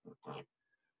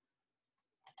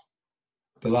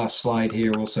 The last slide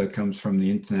here also comes from the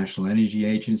International Energy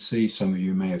Agency. Some of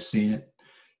you may have seen it.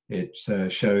 It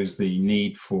shows the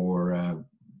need for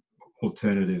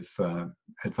alternative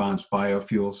advanced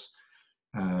biofuels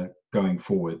going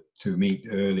forward to meet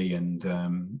early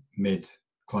and mid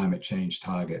climate change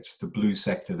targets. The blue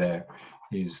sector there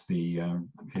is the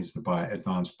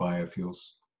advanced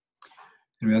biofuels.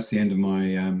 Anyway, that's the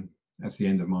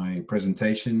end of my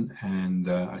presentation, and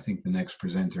I think the next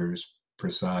presenter is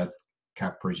Prasad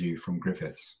Kaparaju from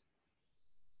Griffiths.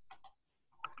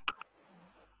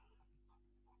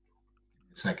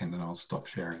 A second, and I'll stop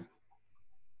sharing.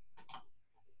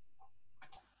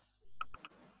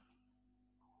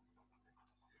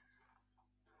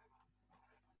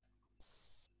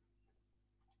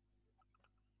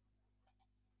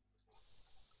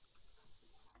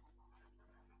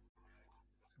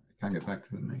 Can't get back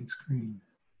to the main screen.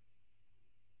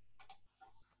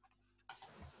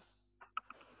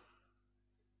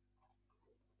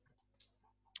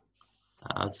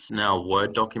 It's now a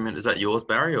Word document. Is that yours,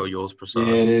 Barry, or yours, Prasad?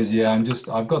 Yeah, it is. Yeah,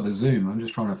 I've got the Zoom. I'm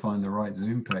just trying to find the right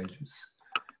Zoom pages.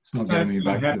 It's not getting me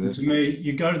back to the. To me,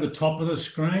 you go to the top of the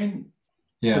screen,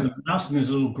 Yeah. to the mouse, and there's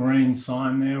a little green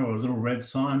sign there or a little red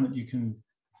sign that you can.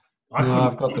 No,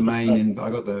 I've got the main.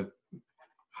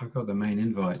 I've got the main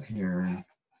invite here.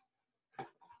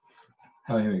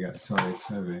 Oh, here we go. Sorry, it's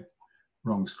over.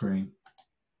 Wrong screen.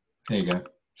 There you go.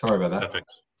 Sorry about that. Perfect.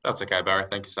 That's okay, Barry.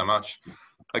 Thank you so much.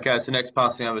 Okay, so next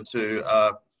passing over to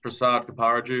Prasad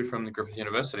Kaparaju from the Griffith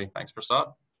University. Thanks, Prasad.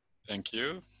 Thank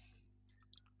you.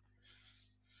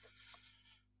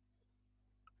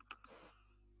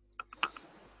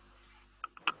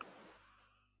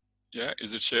 Yeah,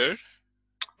 is it shared?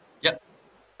 Yep.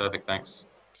 Perfect, thanks.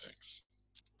 Thanks.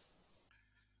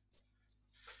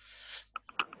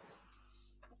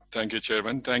 Thank you,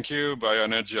 Chairman. Thank you,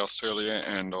 Bioenergy Australia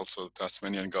and also the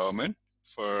Tasmanian government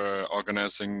for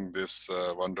organizing this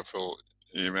wonderful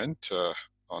event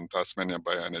on Tasmania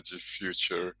Bioenergy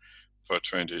Future for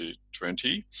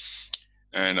 2020.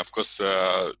 And of course,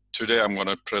 today I'm going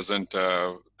to present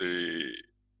the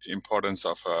importance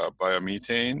of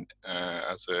biomethane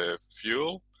as a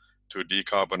fuel to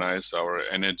decarbonize our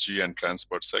energy and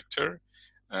transport sector,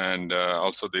 and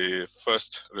also the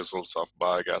first results of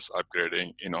biogas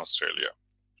upgrading in Australia.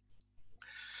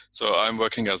 So I'm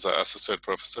working as an associate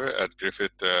professor at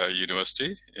Griffith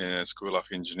University in School of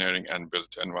Engineering and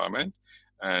Built Environment.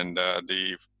 And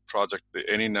the project, the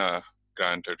ENINA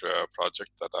granted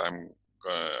project that I'm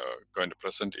going to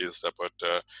present is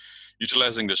about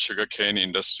utilizing the sugarcane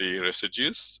industry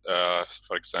residues,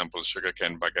 for example,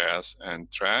 sugarcane bagasse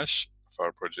and trash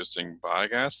for producing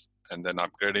biogas, and then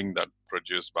upgrading that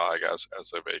produced biogas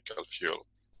as a vehicle fuel.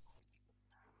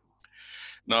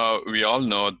 Now, we all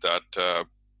know that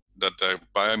that the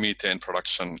biomethane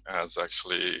production has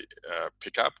actually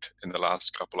picked up in the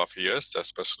last couple of years,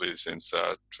 especially since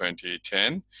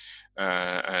 2010.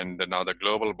 And now the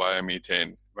global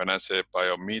biomethane, when I say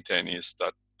biomethane, is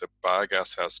that the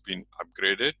biogas has been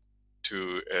upgraded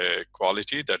to a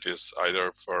quality that is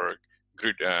either for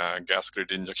grid, gas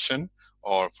grid injection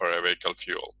or for a vehicle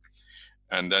fuel.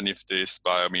 And then if this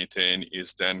biomethane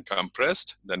is then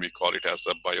compressed, then we call it as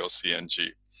a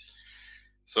bio-CNG.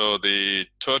 So the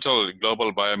total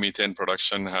global biomethane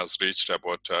production has reached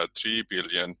about 3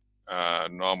 billion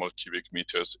normal cubic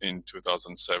meters in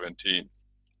 2017.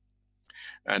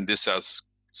 And this has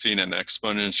seen an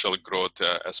exponential growth,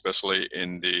 especially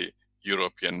in the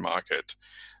European market.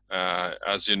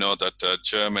 As you know, that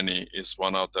Germany is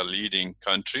one of the leading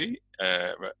country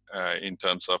in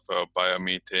terms of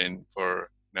biomethane for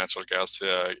natural gas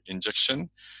injection,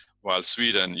 while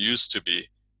Sweden used to be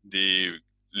the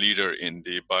leader in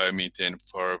the biomethane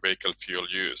for vehicle fuel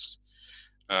use.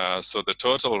 So the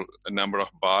total number of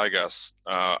biogas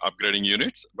upgrading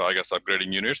units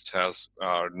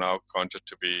are now counted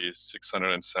to be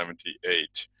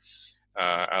 678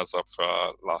 as of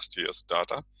last year's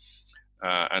data.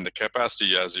 And the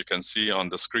capacity, as you can see on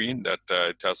the screen, that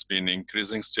it has been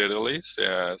increasing steadily,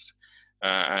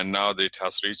 and now it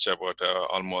has reached about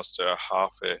almost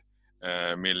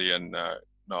 500,000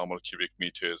 normal cubic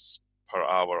meters per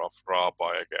hour of raw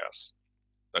biogas.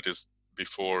 That is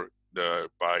before the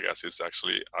biogas is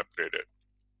actually upgraded.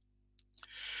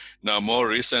 Now, more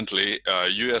recently,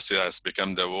 US has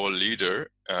become the world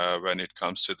leader when it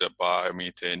comes to the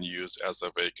biomethane use as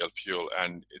a vehicle fuel,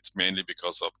 and it's mainly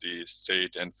because of the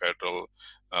state and federal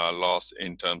laws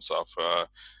in terms of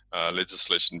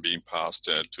legislation being passed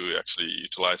to actually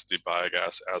utilize the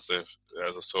biogas as a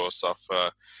source of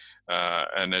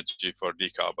energy for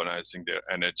decarbonizing their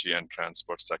energy and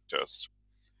transport sectors.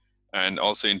 And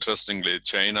also, interestingly,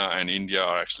 China and India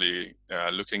are actually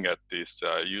looking at this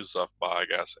use of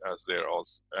biogas as their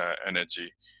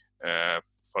energy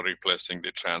for replacing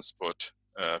the transport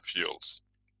fuels.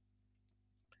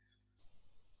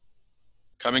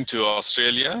 Coming to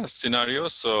Australia scenario,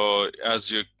 so as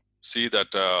you see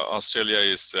that Australia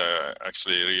is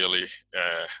actually really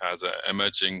has an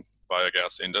emerging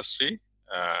biogas industry,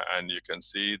 and you can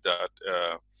see that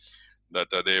that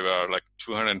there were like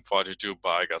 242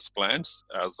 biogas plants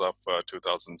as of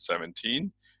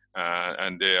 2017,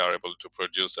 and they are able to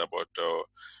produce about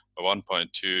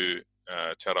 1.2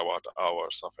 terawatt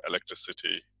hours of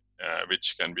electricity,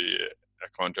 which can be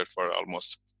accounted for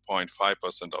almost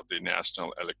 0.5% of the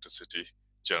national electricity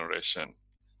generation.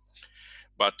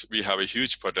 But we have a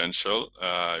huge potential.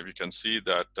 We can see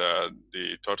that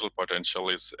the total potential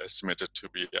is estimated to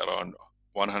be around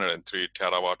 103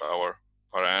 terawatt hour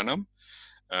per annum.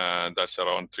 That's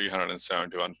around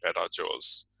 371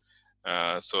 petajoules.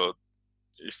 So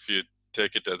if you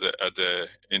take it at the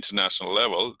international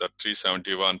level, that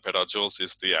 371 petajoules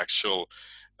is the actual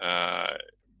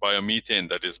biomethane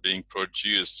that is being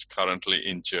produced currently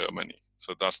in Germany.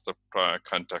 So that's the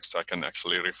context I can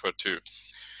actually refer to.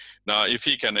 Now, if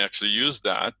we can actually use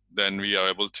that, then we are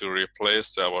able to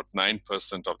replace about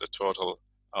 9% of the total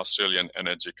Australian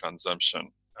energy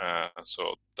consumption.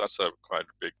 So that's a quite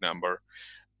big number.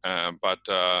 But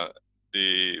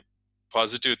the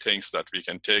positive things that we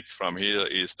can take from here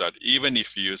is that even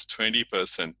if you use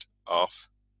 20% of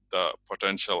the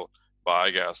potential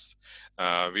biogas,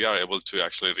 we are able to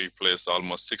actually replace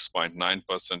almost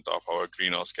 6.9% of our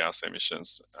greenhouse gas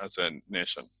emissions as a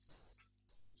nation.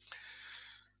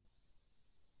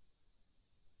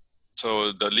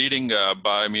 So the leading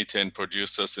biomethane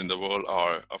producers in the world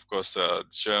are, of course,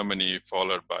 Germany,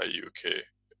 followed by UK.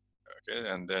 Okay,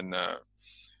 and then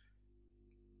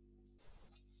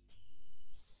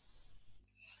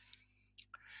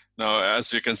now,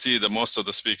 as you can see, most of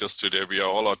the speakers today, we are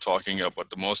all talking about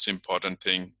the most important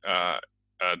thing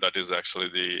that is actually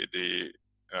the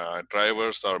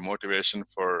drivers or motivation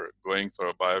for going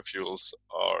for biofuels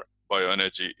or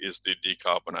bioenergy is the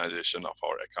decarbonization of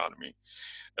our economy,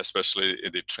 especially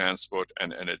in the transport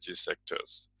and energy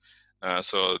sectors.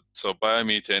 So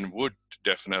biomethane would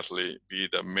definitely be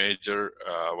the major,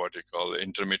 what you call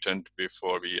intermittent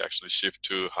before we actually shift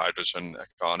to hydrogen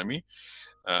economy.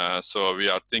 So we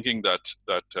are thinking that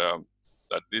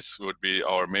this would be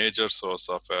our major source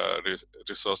of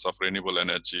resource of renewable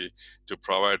energy to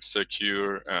provide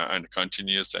secure and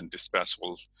continuous and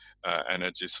dispatchable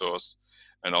energy source,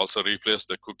 and also replace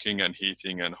the cooking and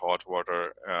heating and hot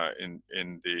water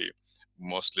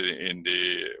mostly in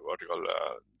the what you call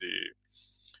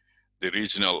the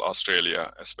regional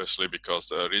Australia, especially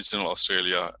because regional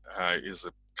Australia is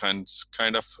a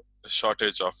kind of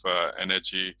shortage of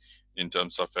energy in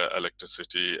terms of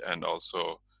electricity and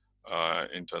also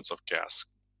in terms of gas,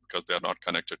 because they are not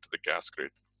connected to the gas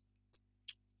grid.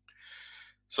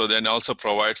 So then also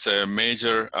provides a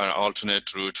major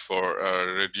alternate route for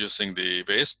reducing the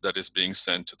waste that is being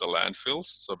sent to the landfills.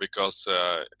 So because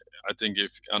I think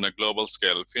if on a global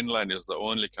scale, Finland is the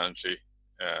only country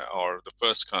or the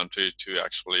first country to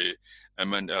actually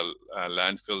amend a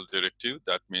landfill directive.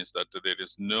 That means that there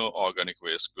is no organic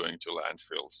waste going to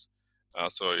landfills.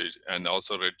 And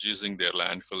also reducing their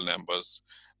landfill numbers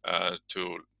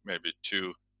to maybe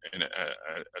 2 at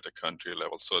a country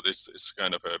level. So this is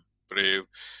kind of a brave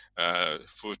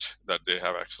foot that they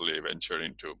have actually ventured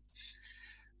into.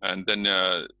 And then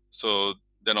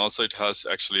then also it has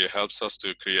actually helps us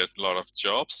to create a lot of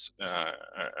jobs,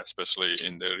 especially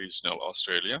in the regional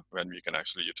Australia, when we can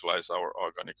actually utilize our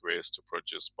organic waste to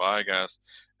produce biogas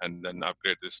and then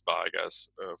upgrade this biogas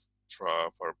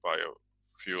for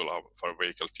biofuel or for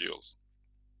vehicle fuels.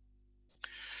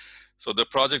 So the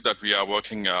project that we are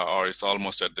working on is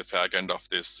almost at the fag end of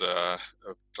this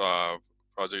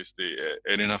project is the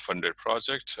ARENA funded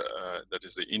project. That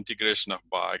is the integration of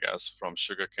biogas from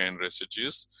sugarcane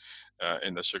residues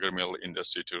in the sugar mill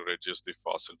industry to reduce the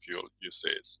fossil fuel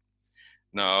usage.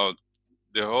 Now,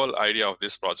 the whole idea of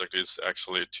this project is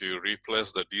actually to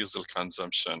replace the diesel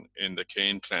consumption in the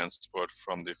cane transport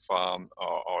from the farm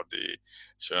or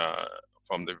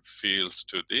from the fields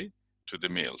to the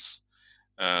mills.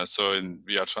 So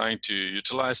we are trying to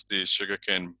utilize the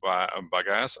sugarcane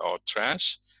bagasse or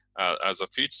trash as a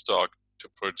feedstock to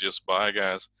produce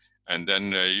biogas, and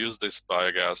then use this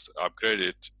biogas, upgrade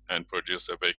it, and produce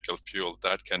a vehicle fuel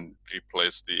that can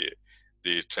replace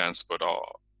the transport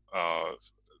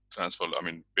I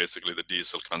mean, basically the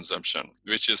diesel consumption,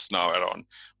 which is now around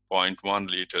 0.1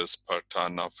 liters per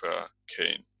ton of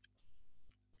cane.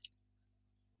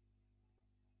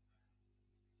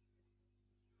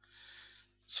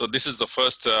 So this is the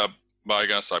first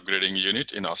biogas upgrading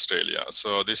unit in Australia.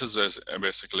 So this is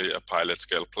basically a pilot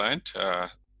scale plant.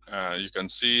 You can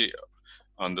see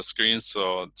on the screen,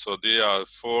 so there are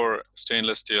 4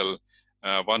 stainless steel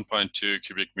 1.2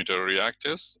 cubic meter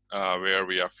reactors where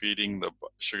we are feeding the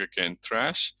sugarcane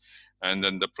thrash, and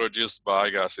then the produced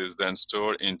biogas is then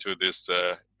stored into this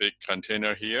big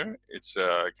container here. It's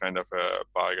a kind of a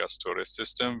biogas storage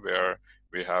system where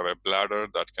we have a bladder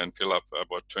that can fill up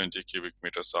about 20 cubic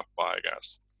meters of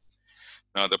biogas.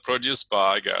 Now the produced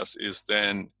biogas is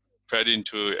then fed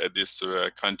into this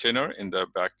container in the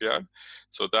backyard.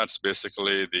 So that's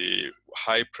basically the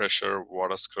high pressure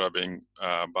water scrubbing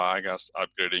biogas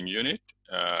upgrading unit,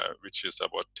 which is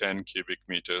about 10 cubic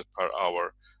meters per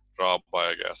hour raw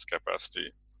biogas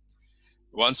capacity.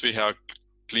 Once we have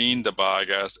cleaned the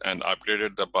biogas and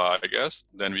upgraded the biogas.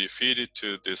 Then we feed it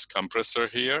to this compressor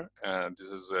here. And this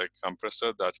is a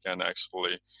compressor that can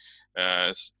actually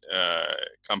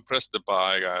compress the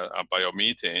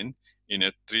biomethane in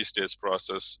a 3-stage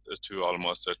process to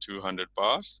almost 200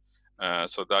 bars.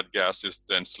 So that gas is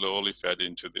then slowly fed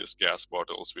into these gas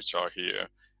bottles, which are here.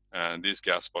 And these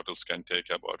gas bottles can take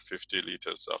about 50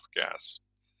 liters of gas.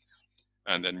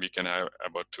 And then we can have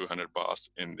about 200 bars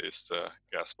in these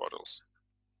gas bottles.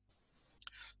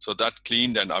 So that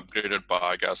cleaned and upgraded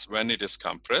biogas, when it is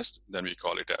compressed, then we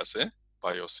call it as a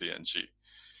bio-CNG.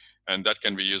 And that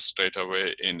can be used straight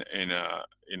away in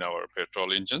our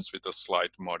petrol engines with the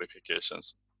slight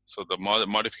modifications. So the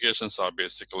modifications are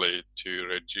basically to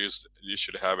reduce, you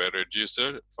should have a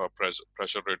reducer for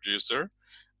pressure reducer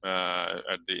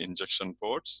at the injection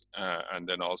ports. And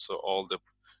then also all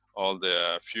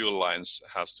the fuel lines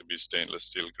has to be stainless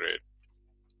steel grade.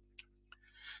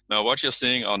 Now what you're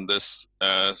seeing on this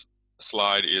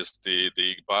slide is the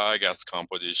biogas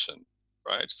composition,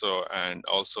 right? So, and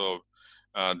also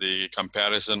the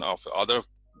comparison of other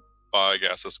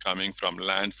biogases coming from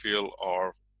landfill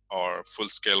or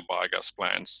full-scale biogas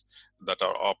plants that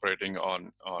are operating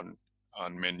on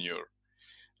manure.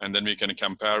 And then we can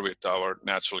compare with our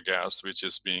natural gas, which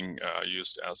is being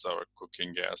used as our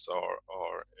cooking gas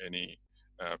or any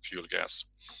fuel gas.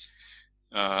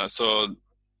 So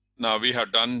now we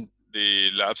have done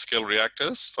the lab scale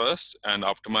reactors first and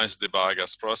optimized the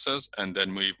biogas process, and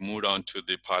then we moved on to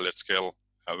the pilot scale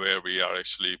where we are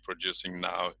actually producing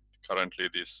now currently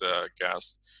this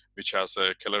gas, which has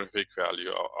a calorific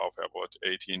value of about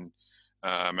 18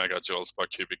 megajoules per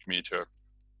cubic meter.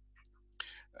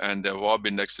 And the WOB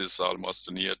index is almost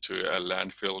near to a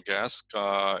landfill gas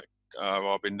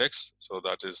WOB index. So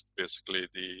that is basically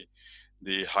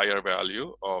the higher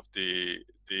value of the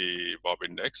WOB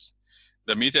index.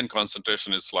 The methane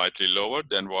concentration is slightly lower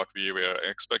than what we were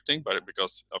expecting, but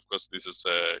because of course this is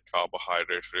a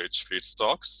carbohydrate-rich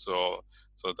feedstock, so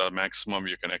the maximum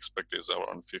you can expect is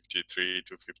around 53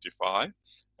 to 55,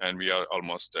 and we are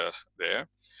almost there.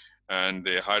 And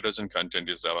the hydrogen content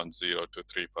is around 0 to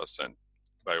 3%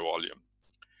 by volume.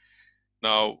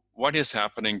 Now, what is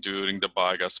happening during the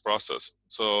biogas process?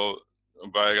 So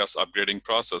biogas upgrading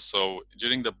process. So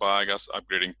during the biogas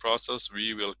upgrading process,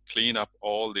 we will clean up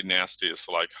all the nasties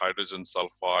like hydrogen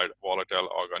sulfide, volatile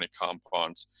organic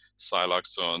compounds,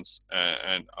 siloxanes,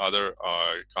 and other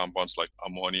compounds like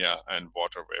ammonia and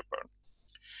water vapor.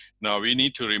 Now we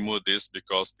need to remove this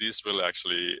because this will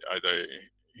actually either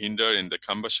hinder in the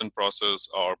combustion process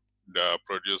or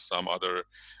produce some other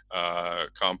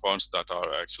compounds that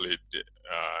are actually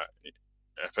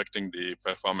affecting the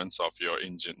performance of your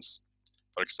engines.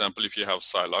 For example, if you have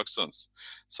siloxanes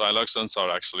are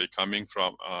actually coming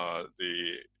from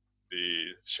the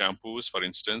shampoos, for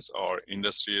instance, or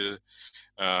industrial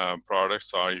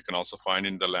products, or you can also find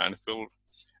in the landfill.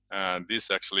 And these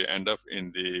actually end up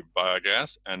in the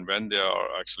biogas, and when they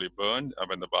are actually burned,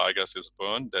 when the biogas is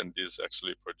burned, then these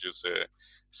actually produce a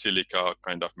silica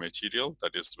kind of material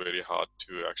that is very hard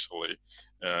to actually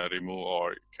remove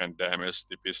or can damage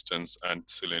the pistons and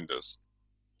cylinders.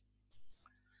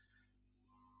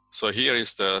 So here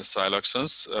is the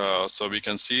siloxanes. So we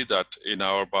can see that in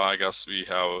our biogas we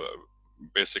have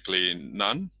basically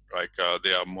none, like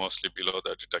they are mostly below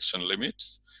the detection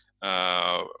limits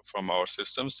from our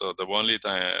system. So the only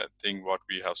thing what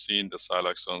we have seen the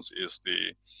siloxanes is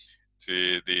the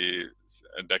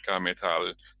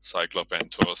decamethyl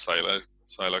cyclopentose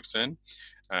siloxane,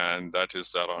 and that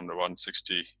is around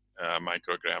 160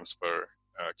 micrograms per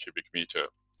cubic meter.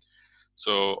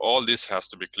 So all this has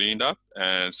to be cleaned up,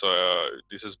 and so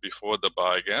this is before the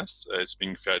biogas is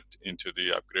being fed into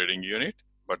the upgrading unit.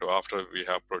 But after we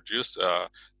have produced the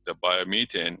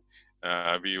biomethane,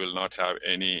 we will not have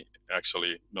any,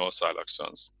 actually no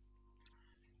siloxanes.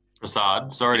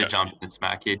 Prasad, sorry to jump in,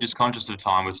 Smack here. Just conscious of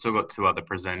time, we've still got two other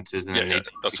presenters and then need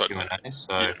to that's do Q&A.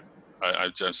 So I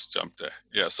just jumped there.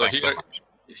 Yeah. So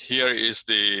here is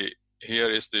the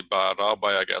raw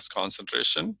biogas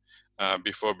concentration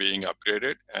before being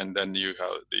upgraded, and then you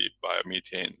have the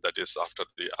biomethane that is after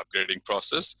the upgrading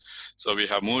process. So we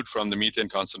have moved from the methane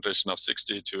concentration of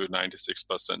 60 to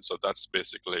 96%. So that's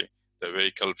basically the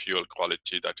vehicle fuel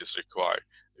quality that is required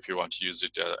if you want to use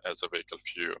it as a vehicle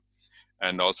fuel.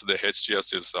 And also the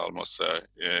HTS is almost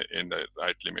in the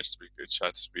right limits, which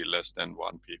has to be less than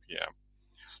 1 ppm.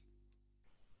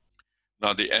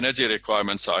 Now the energy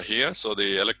requirements are here. So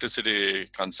the electricity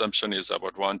consumption is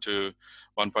about 1.2 to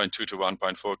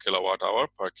 1.4 kilowatt hour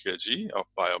per kg of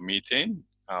biomethane.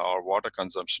 Our water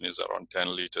consumption is around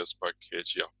 10 liters per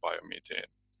kg of biomethane.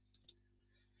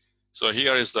 So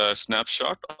here is the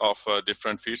snapshot of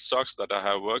different feedstocks that I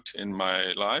have worked in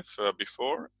my life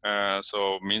before.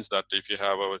 So it means that if you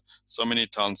have so many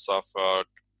tons of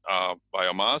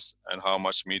biomass and how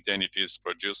much methane it is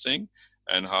producing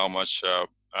and how much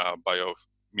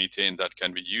biomethane that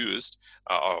can be used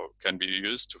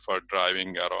for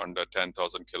driving around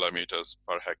 10,000 kilometers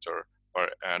per hectare per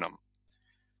annum.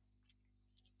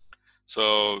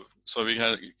 So we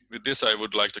have, with this, I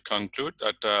would like to conclude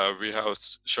that we have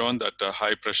shown that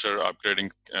high pressure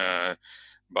upgrading,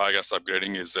 biogas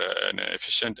upgrading is an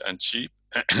efficient and cheap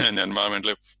and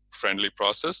environmentally friendly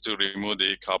process to remove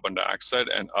the carbon dioxide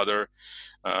and other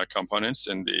components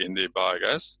in the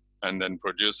biogas, and then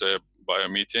produce a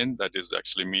biomethane that is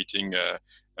actually meeting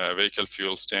a vehicle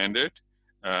fuel standard.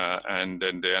 And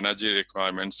then the energy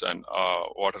requirements and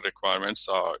water requirements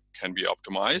can be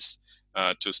optimized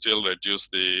to still reduce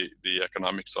the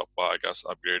economics of biogas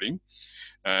upgrading.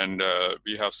 And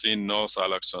we have seen no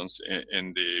siloxanes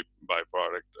in the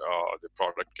byproduct, the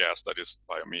product gas that is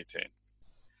biomethane.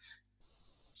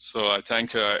 So I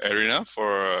thank Arena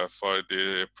for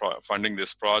funding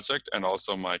this project, and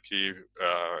also my key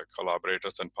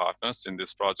collaborators and partners in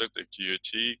this project, the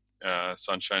QUT,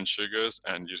 Sunshine Sugars,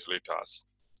 and Utilitas.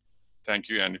 Thank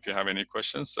you, and if you have any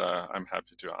questions, I'm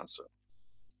happy to answer.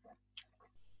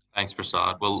 Thanks,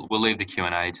 Prasad. We'll leave the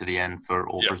Q&A to the end for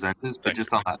all presenters, but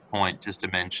just on that point, just to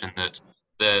mention that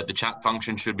the chat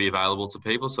function should be available to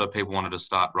people. So if people wanted to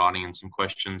start writing in some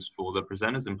questions for the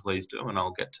presenters, then please do, and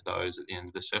I'll get to those at the end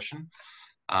of the session.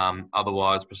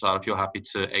 Otherwise, Prasad, if you're happy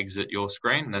to exit your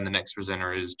screen, and then the next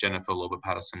presenter is Jennifer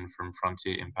Lauber-Patterson from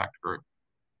Frontier Impact Group.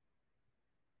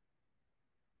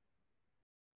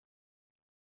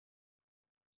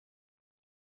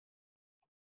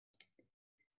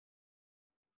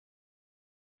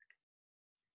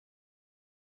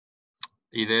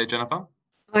 Are you there, Jennifer?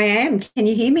 I am. Can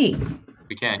you hear me?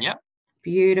 We can, yeah.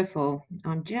 Beautiful.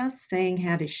 I'm just seeing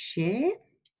how to share.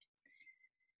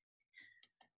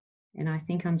 And I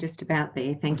think I'm just about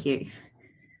there. Thank you.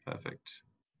 Perfect.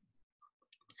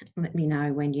 Let me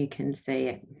know when you can see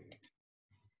it.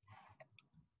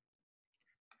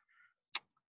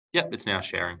 Yep, it's now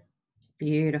sharing.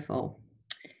 Beautiful.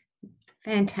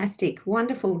 Fantastic.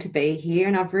 Wonderful to be here.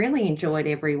 And I've really enjoyed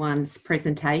everyone's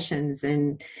presentations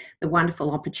and the wonderful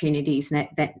opportunities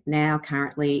that now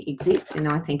currently exist and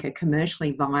I think are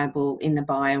commercially viable in the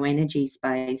bioenergy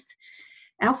space.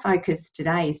 Our focus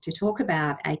today is to talk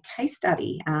about a case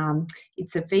study.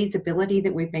 It's a feasibility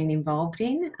that we've been involved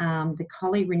in, the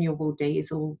Collie Renewable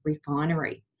Diesel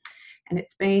Refinery. And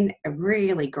it's been a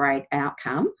really great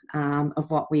outcome of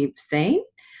what we've seen.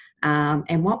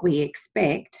 And what we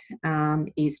expect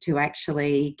is to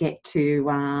actually get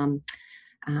to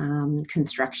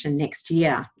construction next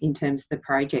year in terms of the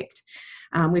project.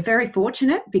 We're very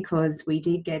fortunate because we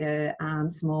did get a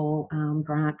small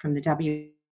grant from the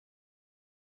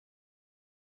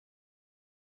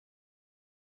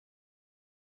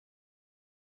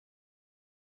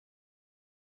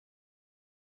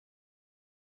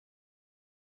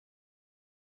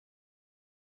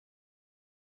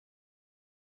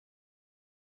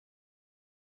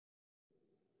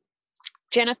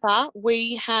Jennifer,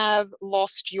 we have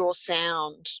lost your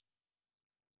sound.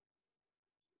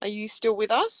 Are you still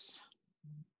with us?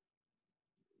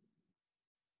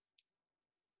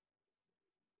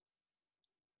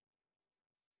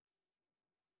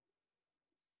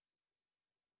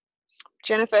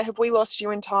 Jennifer, have we lost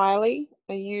you entirely?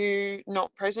 Are you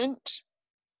not present?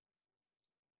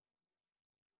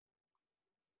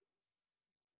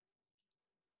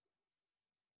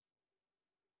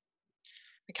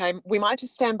 Okay, we might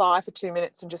just stand by for 2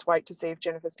 minutes and just wait to see if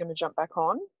Jennifer's going to jump back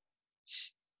on.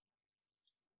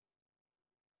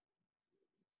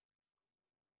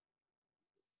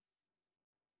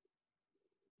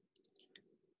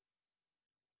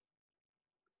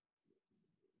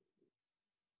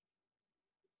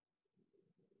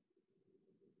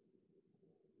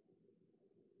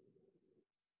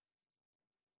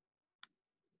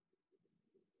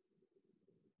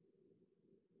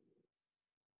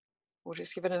 We'll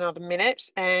just give it another minute,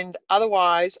 and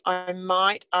otherwise I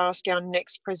might ask our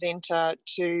next presenter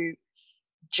to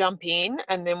jump in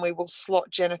and then we will slot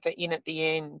Jennifer in at the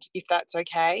end, if that's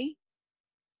okay.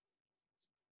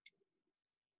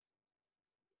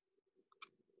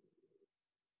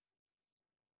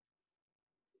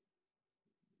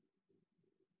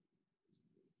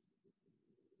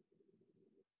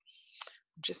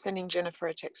 I'm just sending Jennifer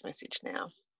a text message now.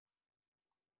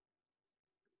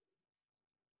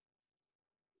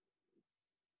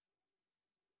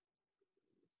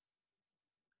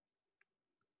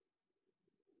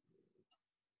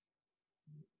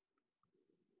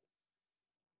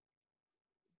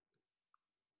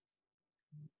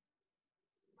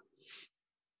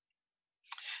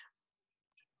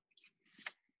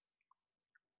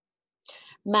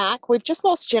 Mac, we've just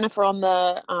lost Jennifer on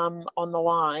the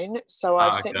line, so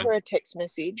I've sent her a text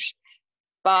message.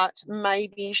 But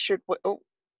maybe should we? Oh,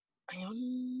 hang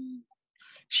on.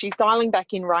 She's dialing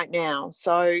back in right now.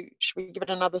 So should we give it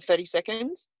another 30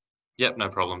 seconds? Yep, no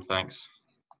problem. Thanks.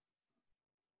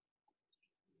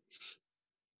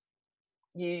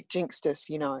 You jinxed us,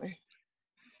 you know.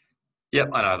 Yep,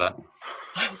 I know that.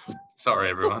 Sorry,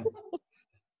 everyone.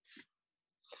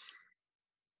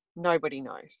 Nobody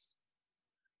knows.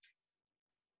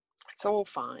 It's all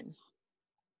fine.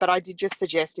 But I did just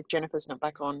suggest if Jennifer's not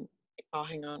back on. Oh,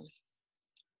 hang on.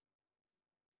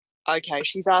 Okay,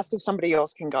 she's asked if somebody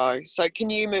else can go. So can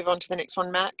you move on to the next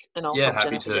one, Mac? And I'll help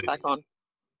Jennifer get back on.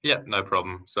 Yeah, no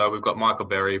problem. So we've got Michael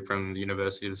Barrie from the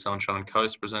University of the Sunshine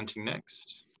Coast presenting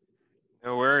next.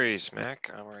 No worries, Mac.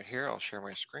 I'm right here. I'll share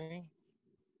my screen.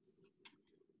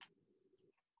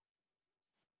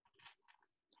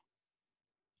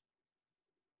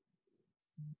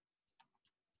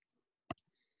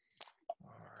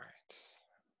 All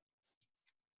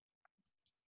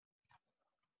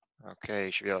right. Okay,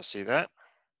 you should be able to see that.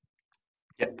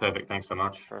 Yeah, perfect. Thanks so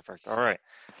much. Perfect. All right.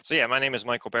 So yeah, my name is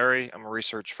Michael Barrie. I'm a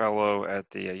research fellow at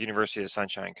the University of the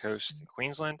Sunshine Coast in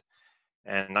Queensland,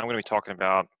 and I'm going to be talking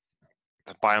about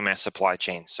the biomass supply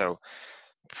chain. So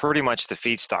pretty much the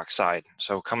feedstock side.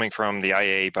 So coming from the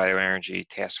IAA Bioenergy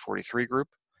Task 43 group.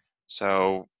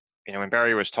 So, when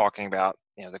Barrie was talking about,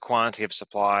 the quantity of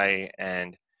supply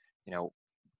and,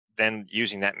 then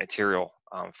using that material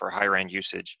for higher end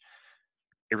usage,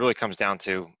 it really comes down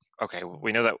to, okay,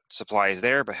 we know that supply is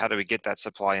there, but how do we get that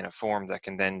supply in a form that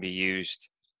can then be used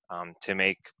to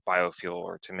make biofuel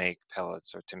or to make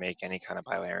pellets or to make any kind of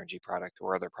bioenergy product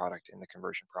or other product in the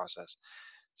conversion process?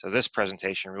 So this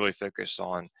presentation really focused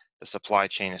on the supply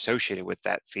chain associated with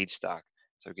that feedstock.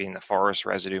 So getting the forest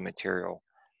residue material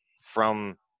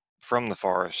from the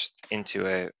forest into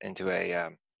a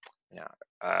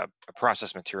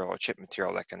process material, a chip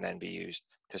material that can then be used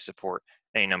to support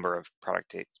any number of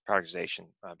productization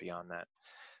beyond that.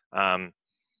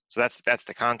 So that's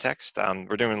the context.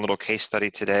 We're doing a little case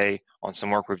study today on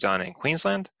some work we've done in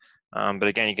Queensland. But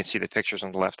again, you can see the pictures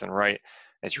on the left and right.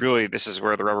 It's really, this is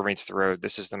where the rubber meets the road.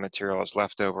 This is the material that's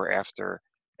left over after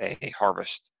a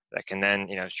harvest that can then,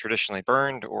 traditionally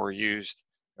burned or used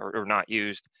or not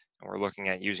used. And we're looking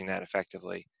at using that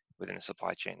effectively within the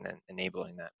supply chain and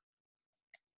enabling that.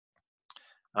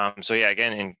 So yeah,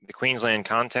 again, in the Queensland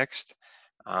context,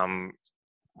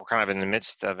 we're kind of in the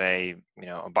midst of a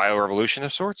biorevolution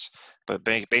of sorts, but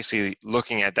basically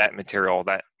looking at that material,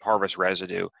 that harvest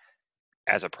residue,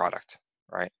 as a product,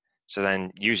 right? So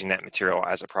then using that material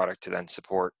as a product to then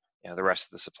support the rest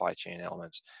of the supply chain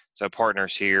elements. So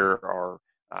partners here are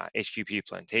HQP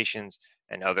plantations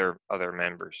and other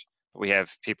members. We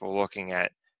have people looking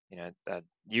at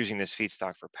using this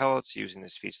feedstock for pellets, using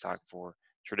this feedstock for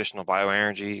traditional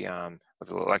bioenergy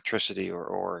with electricity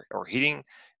or heating,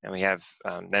 and we have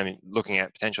them looking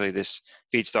at potentially this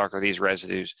feedstock or these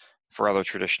residues for other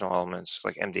traditional elements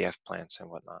like MDF plants and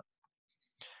whatnot.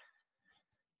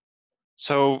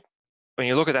 So when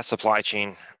you look at that supply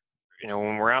chain,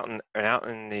 when we're out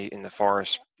in the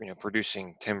forest,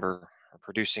 producing timber or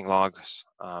producing logs,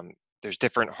 there's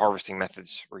different harvesting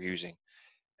methods we're using,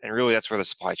 and really that's where the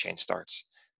supply chain starts.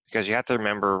 Because you have to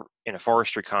remember, in a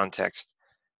forestry context,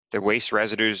 the waste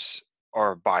residues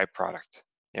are a byproduct.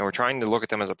 We're trying to look at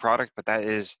them as a product, but that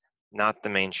is not the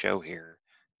main show here.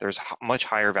 There's much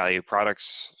higher value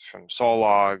products from saw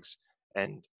logs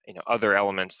and other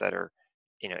elements that are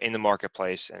in the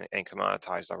marketplace and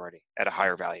commoditized already at a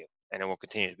higher value, and it will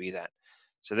continue to be that.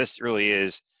 So this really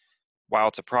is, while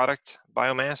it's a product,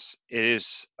 biomass, it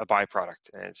is a byproduct,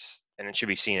 and it should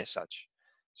be seen as such.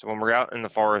 So when we're out in the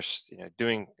forest,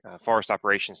 doing forest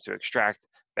operations to extract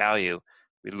value,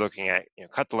 we're looking at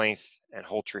cut the length and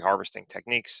whole tree harvesting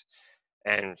techniques.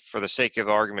 And for the sake of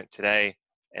the argument today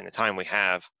and the time we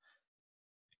have,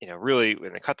 really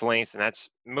when they cut the length, and that's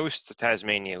most of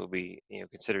Tasmania will be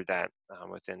considered that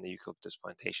within the eucalyptus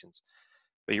plantations.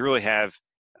 But you really have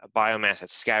a biomass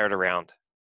that's scattered around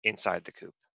inside the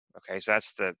coop. Okay, so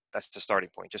that's the starting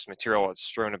point. Just material that's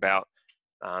strewn about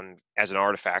as an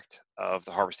artifact of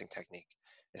the harvesting technique.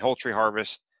 In whole tree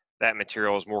harvest, that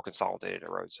material is more consolidated at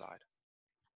roadside.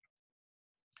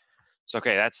 So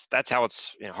okay, that's how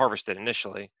it's harvested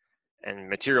initially, and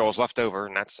material is left over,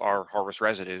 and that's our harvest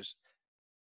residues.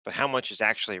 But how much is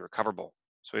actually recoverable?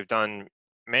 So we've done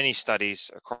many studies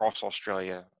across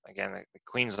Australia. Again, the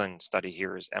Queensland study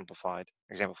here is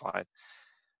exemplified.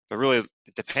 But really,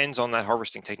 it depends on that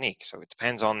harvesting technique. So it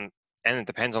depends on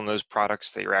those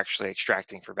products that you're actually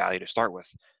extracting for value to start with,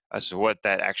 as to what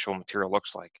that actual material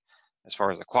looks like. as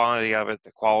far as the quantity of it,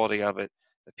 the quality of it,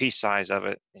 the piece size of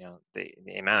it,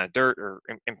 the amount of dirt or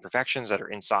imperfections that are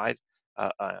inside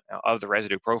of the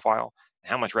residue profile,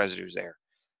 and how much residue is there.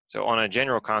 So on a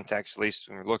general context, at least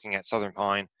when we're looking at southern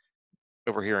pine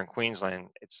over here in Queensland,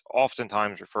 it's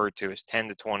oftentimes referred to as 10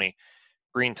 to 20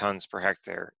 green tons per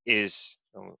hectare is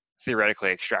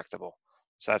theoretically extractable.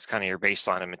 So that's kind of your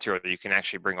baseline of material that you can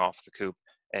actually bring off the coop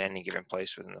at any given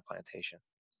place within the plantation.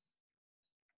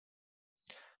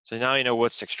 So now you know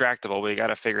what's extractable, but you got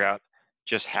to figure out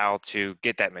just how to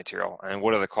get that material and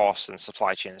what are the costs and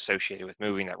supply chain associated with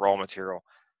moving that raw material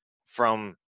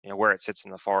from where it sits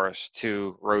in the forest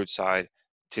to roadside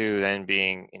to then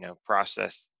being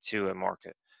processed to a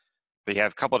market. But you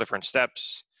have a couple different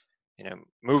steps,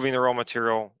 moving the raw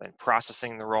material, then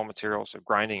processing the raw material, so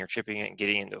grinding or chipping it and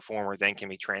getting it into a form where it then can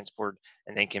be transported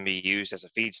and then can be used as a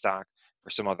feedstock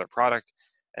for some other product,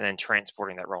 and then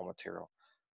transporting that raw material.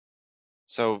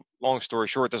 So long story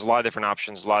short, there's a lot of different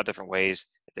options, a lot of different ways.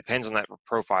 It depends on that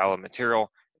profile of material.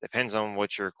 It depends on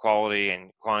what your quality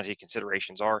and quantity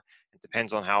considerations are. It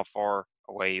depends on how far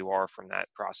away you are from that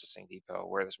processing depot,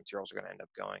 where those materials are going to end up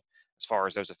going, as far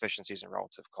as those efficiencies and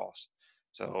relative costs.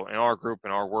 So in our group,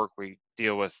 in our work, we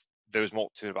deal with those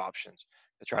multitude of options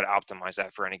to try to optimize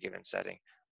that for any given setting,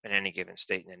 in any given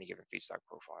state, in any given feedstock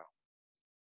profile.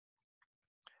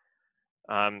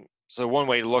 So one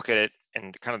way to look at it,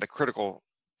 and kind of the critical,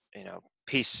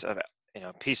 piece of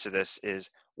this is,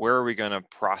 where are we going to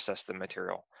process the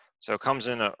material? So it comes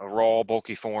in a raw,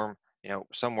 bulky form,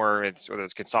 somewhere, whether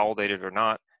it's consolidated or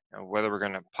not, whether we're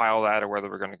going to pile that or whether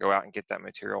we're going to go out and get that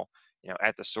material,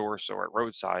 at the source or at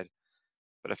roadside.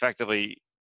 But effectively,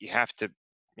 you have to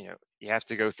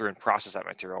go through and process that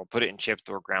material, put it in chipped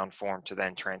or ground form to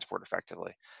then transport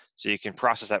effectively. So you can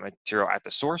process that material at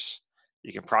the source.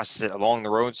 You can process it along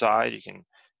the roadside. You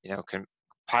can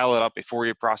pile it up before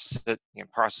you process it. You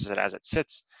can process it as it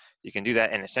sits. You can do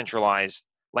that in a centralized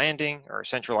landing or a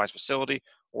centralized facility,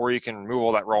 or you can remove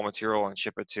all that raw material and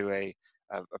ship it to a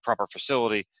proper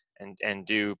facility and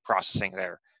do processing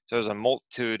there. So there's a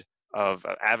multitude of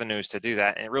avenues to do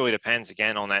that, and it really depends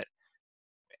again on that,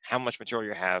 how much material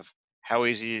you have, how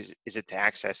easy is it to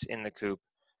access in the coop,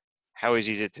 how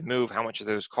easy is it to move, how much of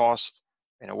those cost,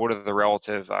 what are the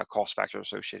relative cost factors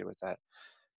associated with that.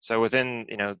 So within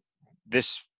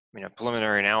this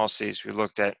preliminary analyses, we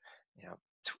looked at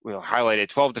we highlighted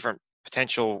 12 different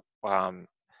potential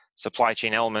supply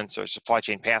chain elements or supply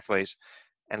chain pathways,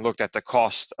 and looked at the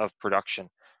cost of production,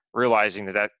 realizing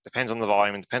that depends on the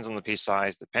volume, and depends on the piece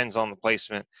size, depends on the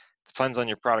placement, depends on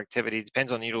your productivity,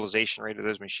 depends on the utilization rate of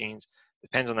those machines,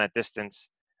 depends on that distance,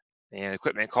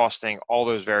 equipment costing, all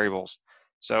those variables.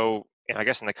 So I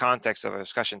guess in the context of a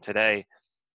discussion today,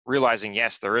 realizing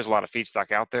yes, there is a lot of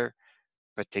feedstock out there,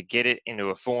 but to get it into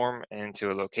a form and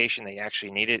into a location that you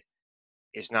actually need it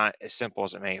is not as simple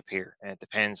as it may appear. And it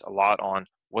depends a lot on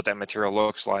what that material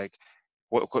looks like,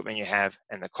 what equipment you have,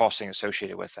 and the costing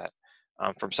associated with that.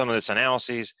 From some of this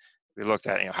analyses, we looked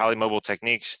at highly mobile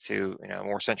techniques to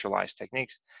more centralized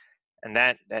techniques, and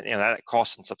that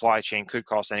cost and supply chain could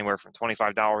cost anywhere from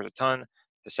 $25 a ton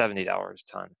to $70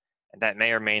 a ton, and that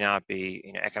may or may not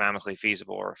be economically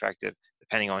feasible or effective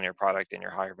depending on your product and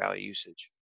your higher value usage.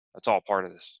 That's all part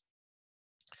of this.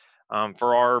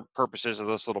 For our purposes of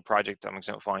this little project I'm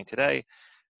exemplifying today,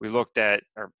 we looked at,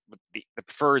 or the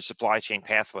preferred supply chain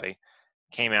pathway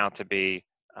came out to be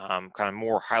kind of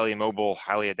more highly mobile,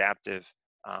 highly adaptive,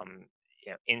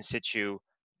 in situ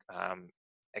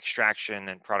extraction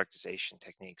and productization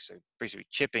techniques. So basically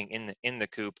chipping in the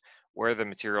coop where the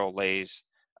material lays,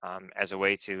 as a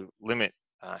way to limit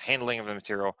handling of the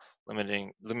material,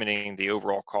 limiting the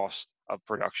overall cost of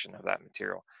production of that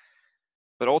material.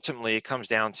 But ultimately, it comes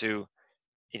down to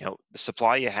the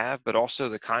supply you have, but also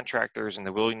the contractors and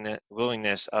the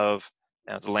willingness of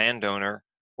the landowner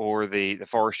or the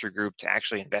forestry group to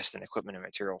actually invest in equipment and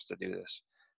materials to do this.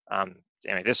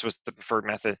 This was the preferred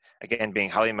method, again, being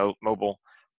highly mobile,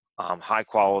 high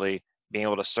quality, being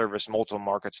able to service multiple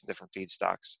markets and different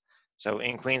feedstocks. So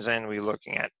in Queensland, we're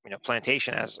looking at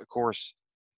plantation as, of course,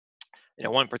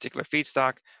 one particular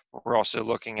feedstock. We're also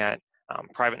looking at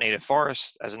private native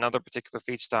forests as another particular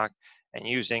feedstock, and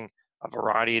using a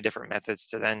variety of different methods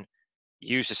to then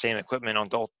use the same equipment on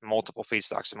multiple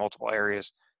feedstocks in multiple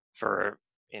areas for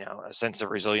a sense of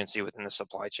resiliency within the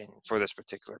supply chain for this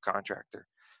particular contractor.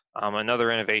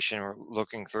 Another innovation we're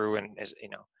looking through, and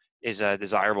is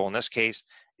desirable in this case,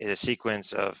 is a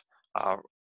sequence of kind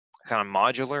of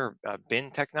modular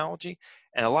bin technology,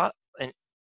 and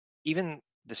even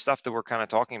the stuff that we're kind of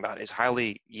talking about is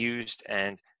highly used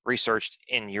and researched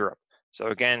in Europe. So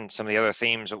again, some of the other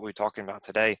themes that we're talking about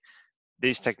today,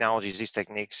 these technologies, these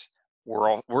techniques,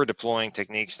 we're deploying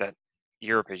techniques that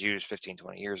Europe has used 15,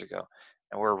 20 years ago,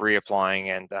 and we're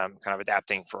reapplying and kind of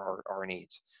adapting for our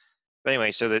needs. But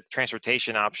anyway, so the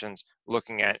transportation options,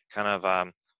 looking at kind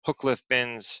of hook lift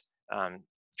bins,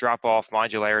 drop-off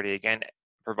modularity, again,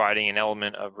 providing an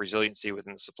element of resiliency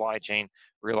within the supply chain,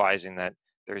 realizing that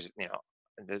there's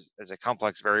a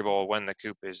complex variable when the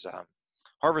coop is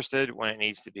harvested, when it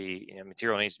needs to be,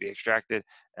 material needs to be extracted,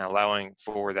 and allowing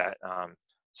for that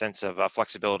sense of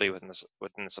flexibility within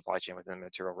the supply chain, within the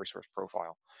material resource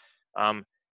profile.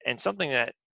 And something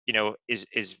that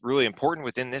is really important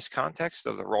within this context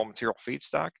of the raw material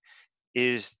feedstock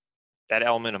is that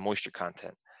element of moisture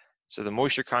content. So the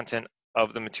moisture content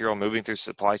of the material moving through the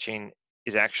supply chain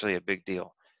is actually a big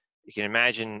deal. You can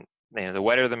imagine, the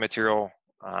wetter the material,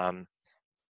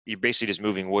 you're basically just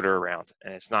moving water around,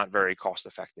 and it's not very cost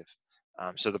effective.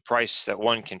 So the price that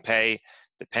one can pay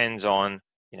depends on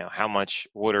how much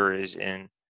water is in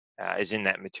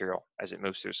that material as it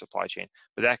moves through the supply chain.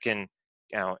 But that can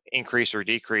increase or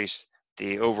decrease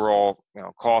the overall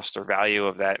cost or value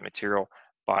of that material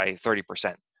by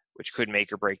 30%, which could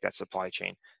make or break that supply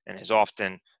chain, and is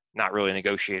often not really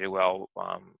negotiated well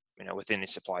within the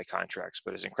supply contracts,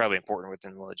 but is incredibly important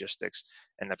within the logistics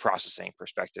and the processing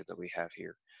perspective that we have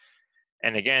here.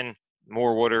 And again,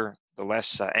 more water, the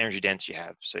less energy dense you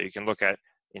have. So you can look at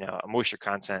a moisture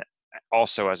content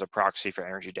also as a proxy for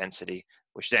energy density,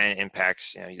 which then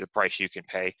impacts the price you can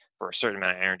pay for a certain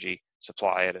amount of energy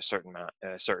supply at a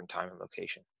certain time and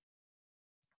location.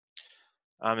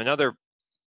 Another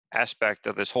aspect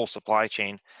of this whole supply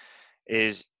chain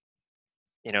is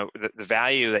the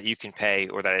value that you can pay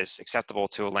or that is acceptable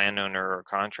to a landowner or a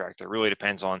contractor really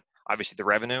depends on obviously the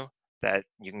revenue that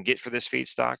you can get for this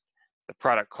feedstock, the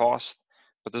product cost,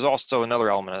 but there's also another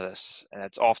element of this, and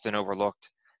it's often overlooked,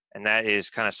 and that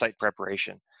is kind of site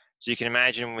preparation. So you can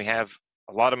imagine we have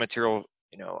a lot of material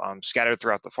scattered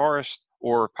throughout the forest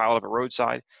or piled up at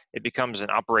roadside. It becomes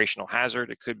an operational hazard.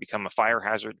 It could become a fire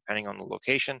hazard depending on the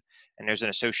location, and there's an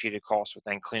associated cost with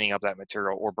then cleaning up that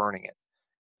material or burning it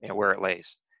where it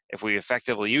lays. If we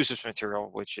effectively use this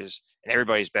material, which is in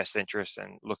everybody's best interest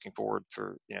and looking forward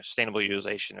for sustainable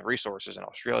utilization of resources in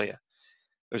Australia,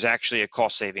 there's actually a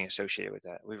cost saving associated with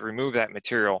that. We've removed that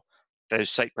material.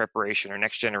 Those site preparation or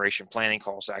next generation planning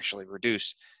costs actually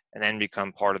reduce and then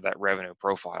become part of that revenue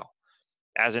profile.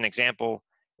 As an example,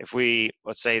 if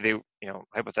let's say they,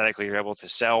 hypothetically you're able to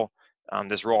sell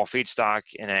this raw feedstock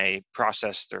in a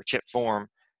processed or chip form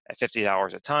at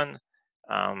 $50 a ton,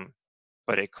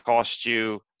 but it costs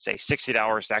you, say,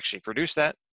 $60 to actually produce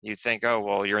that, you'd think, oh,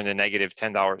 well, you're in the negative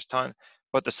 $10 a ton,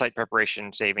 but the site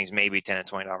preparation savings may be $10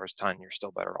 to $20 a ton, you're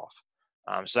still better off.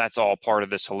 So that's all part of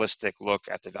this holistic look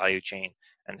at the value chain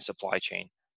and the supply chain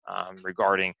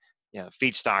regarding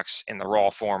feedstocks in the raw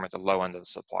form at the low end of the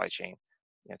supply chain,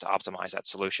 to optimize that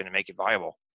solution and make it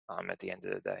viable at the end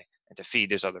of the day and to feed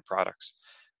those other products.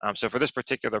 So for this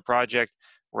particular project,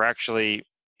 we're actually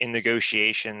in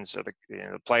negotiations, or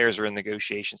the players are in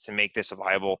negotiations to make this a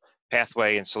viable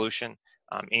pathway and solution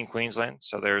in Queensland.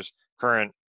 So there's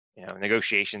current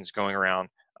negotiations going around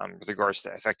with regards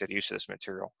to effective use of this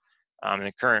material. And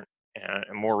the current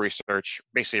more research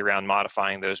basically around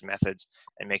modifying those methods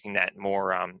and making that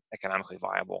more economically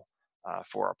viable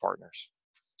for our partners.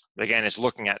 But again, it's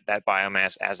looking at that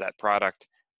biomass as that product.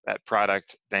 That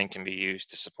product then can be used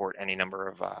to support any number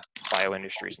of bio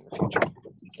industries in the future.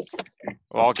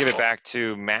 Well, I'll give it back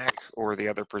to Mac or the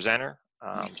other presenter,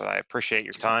 but I appreciate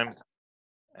your time,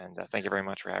 and thank you very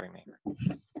much for having me.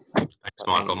 Thanks,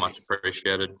 Michael. Much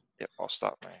appreciated. Yep, I'll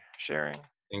stop my sharing.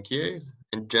 Thank you.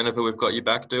 And Jennifer, we've got you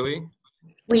back, do we?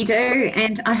 We do,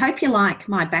 and I hope you like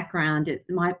my background.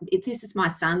 This is my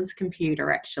son's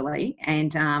computer, actually,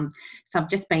 and so I've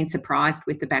just been surprised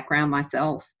with the background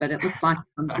myself, but it looks like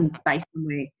I'm in space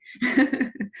somewhere.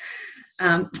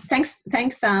 Thanks.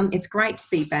 It's great to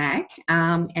be back,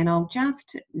 and I'll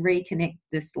just reconnect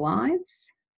the slides.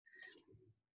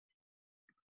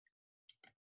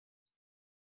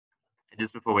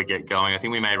 Just before we get going, I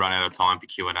think we may run out of time for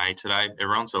Q&A today,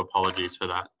 everyone, so apologies for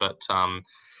that. But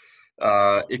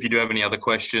if you do have any other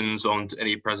questions on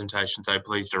any presentation today,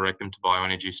 please direct them to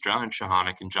Bioenergy Australia, and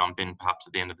Shahana can jump in perhaps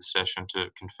at the end of the session to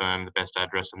confirm the best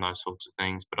address and those sorts of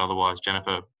things. But otherwise,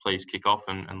 Jennifer, please kick off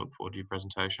and look forward to your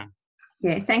presentation.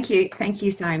 Yeah, thank you. Thank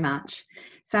you so much.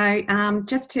 So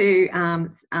just to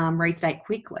restate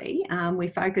quickly, we're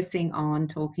focusing on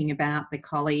talking about the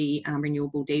Collie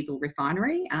Renewable Diesel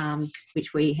Refinery,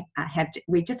 which we're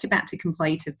just about to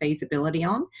complete a feasibility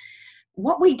on.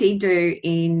 What we did do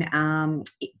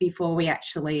before we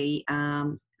actually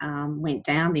went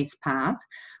down this path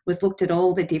was looked at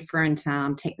all the different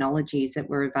technologies that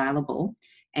were available,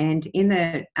 and in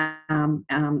the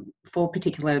 4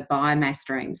 particular biomass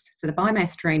streams. So the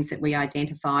biomass streams that we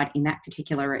identified in that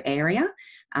particular area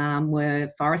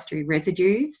were forestry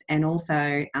residues and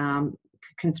also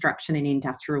construction and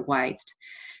industrial waste.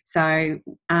 So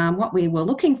what we were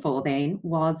looking for then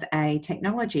was a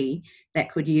technology that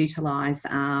could utilise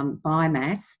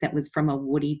biomass that was from a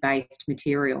woody-based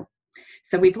material.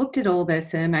 So we've looked at all the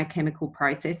thermochemical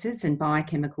processes and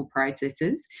biochemical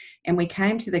processes, and we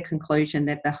came to the conclusion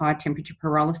that the high temperature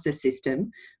pyrolysis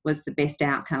system was the best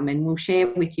outcome, and we'll share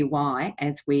with you why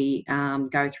as we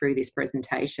go through this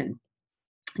presentation.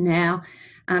 Now,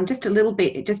 just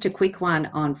a quick one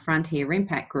on Frontier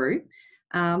Impact Group.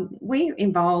 We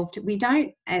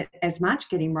don't as much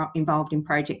get involved in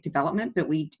project development, but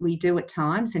we do at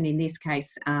times, and in this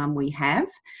case we have.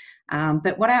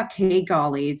 But what our key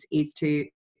goal is to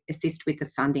assist with the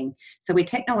funding. So we're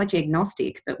technology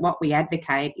agnostic, but what we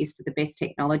advocate is for the best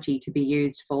technology to be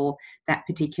used for that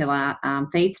particular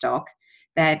feedstock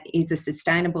that is a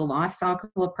sustainable life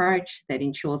cycle approach that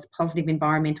ensures positive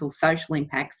environmental, social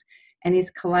impacts, and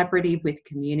is collaborative with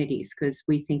communities, because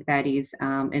we think that is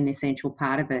an essential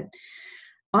part of it.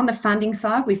 On the funding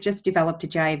side, we've just developed a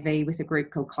JV with a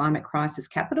group called Climate Crisis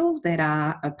Capital that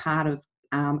are a part of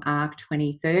ARC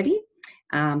 2030.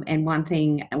 And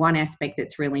one aspect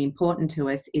that's really important to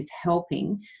us is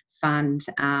helping fund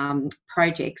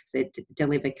projects that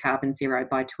deliver carbon zero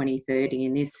by 2030,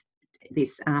 and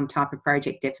this type of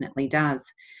project definitely does.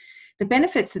 The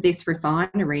benefits of this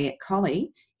refinery at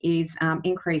Collie is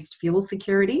increased fuel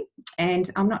security,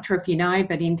 and I'm not sure if you know,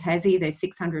 but in Tassie there's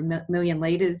 600 million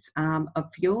litres of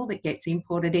fuel that gets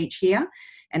imported each year,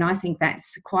 and I think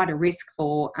that's quite a risk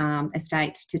for a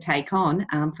state to take on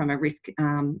from a risk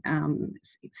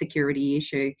security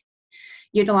issue.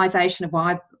 Utilisation of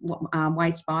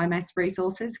waste biomass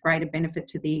resources, greater benefit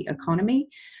to the economy.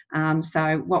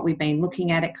 So what we've been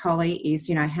looking at Collie is,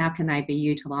 how can they be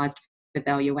utilised for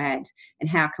value add, and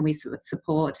how can we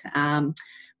support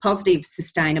positive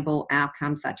sustainable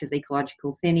outcomes such as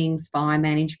ecological thinnings, fire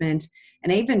management,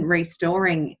 and even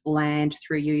restoring land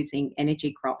through using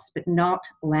energy crops, but not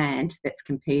land that's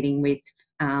competing with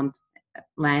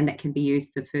land that can be used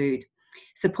for food.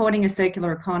 Supporting a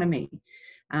circular economy.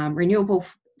 Renewable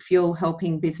fuel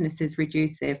helping businesses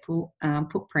reduce their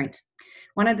footprint.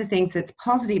 One of the things that's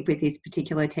positive with this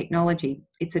particular technology,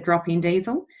 it's a drop-in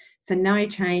diesel, so no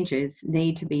changes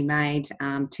need to be made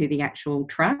to the actual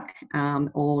truck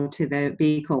or to the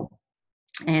vehicle.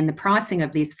 And the pricing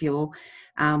of this fuel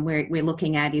we're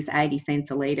looking at is 80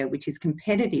 cents a litre, which is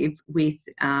competitive with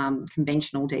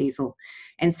conventional diesel.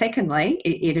 And secondly,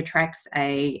 it attracts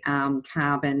a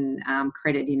carbon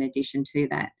credit in addition to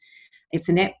that. It's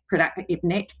a net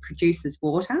produces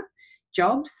water.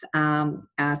 Jobs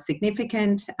are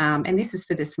significant, and this is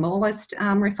for the smallest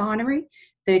refinery,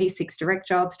 36 direct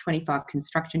jobs, 25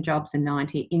 construction jobs, and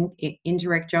 90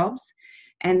 indirect jobs.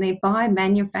 And the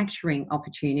biomanufacturing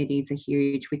opportunities are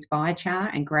huge with biochar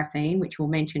and graphene, which we'll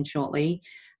mention shortly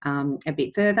a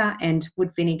bit further, and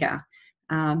wood vinegar.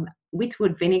 With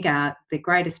wood vinegar, the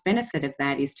greatest benefit of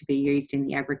that is to be used in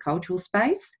the agricultural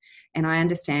space. And I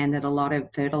understand that a lot of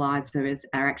fertilisers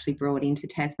are actually brought into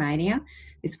Tasmania.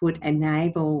 This would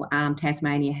enable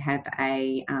Tasmania have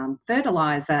a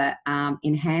fertiliser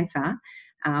enhancer,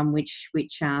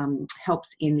 which helps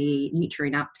in the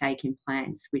nutrient uptake in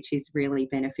plants, which is really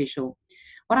beneficial.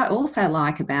 What I also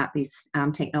like about this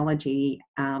technology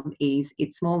is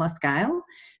it's smaller scale.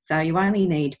 So you only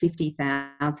need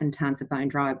 50,000 tonnes of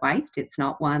bone-dry waste. It's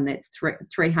not one that's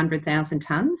 300,000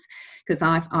 tonnes, because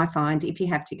I find if you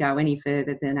have to go any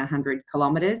further than 100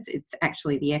 kilometres, it's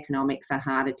actually the economics are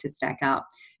harder to stack up.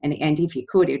 And if you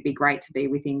could, it'd be great to be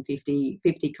within 50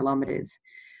 kilometres.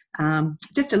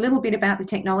 Just a little bit about the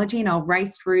technology, and I'll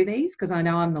race through these because I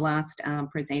know I'm the last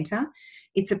presenter.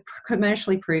 It's a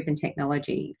commercially proven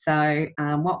technology. So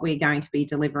what we're going to be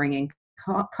delivering in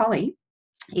Collie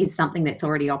is something that's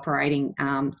already operating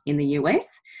in the US.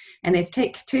 And there's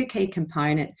two key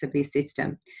components of this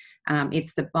system.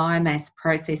 It's the biomass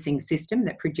processing system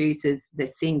that produces the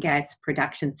syngas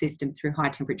production system through high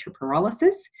temperature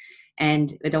pyrolysis.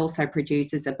 And it also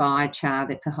produces a biochar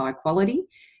that's a high quality.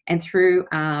 And through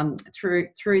the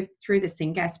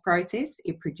syngas process,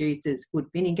 it produces wood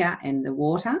vinegar and the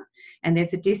water. And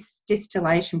there's a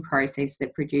distillation process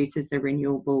that produces the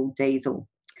renewable diesel.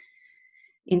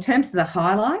 In terms of the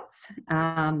highlights,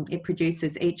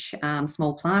 each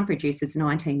small plant produces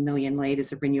 19 million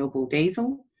litres of renewable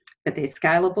diesel, but they're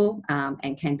scalable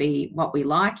and can be, what we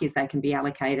like is they can be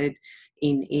allocated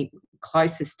in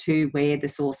closest to where the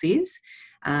source is.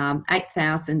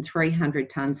 8,300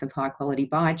 tonnes of high quality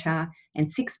biochar, and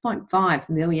 6.5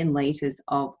 million litres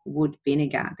of wood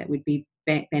vinegar that would be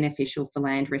beneficial for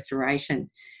land restoration.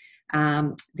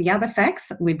 The other facts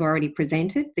we've already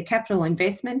presented. The capital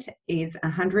investment is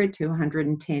 100 to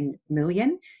 110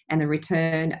 million, and the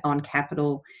return on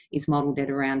capital is modelled at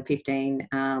around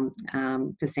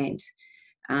 15%.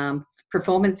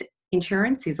 Performance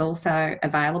insurance is also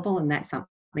available, and that's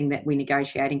something that we're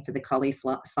negotiating for the Collie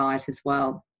site as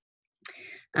well.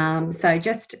 So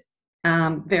just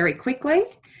very quickly,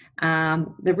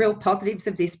 the real positives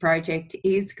of this project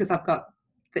is, because I've got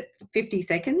 50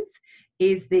 seconds,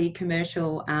 is the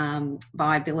commercial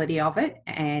viability of it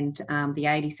and the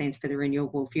 80 cents for the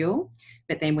renewable fuel.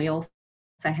 But then we also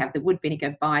have the wood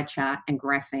vinegar, biochar and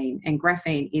graphene. And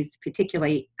graphene is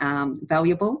particularly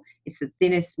valuable. It's the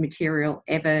thinnest material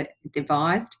ever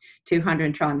devised,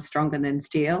 200 times stronger than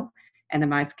steel, and the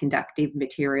most conductive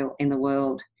material in the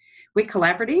world. We're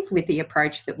collaborative with the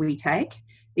approach that we take.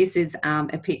 This is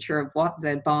a picture of what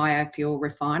the biofuel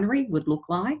refinery would look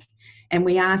like. And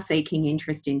we are seeking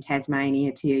interest in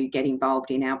Tasmania to get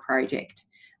involved in our project.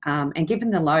 And given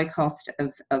the low cost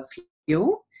of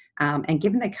fuel, and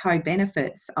given the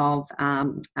co-benefits of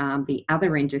the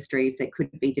other industries that could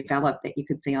be developed that you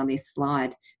could see on this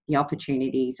slide, the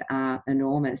opportunities are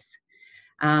enormous.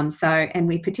 And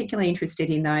we're particularly interested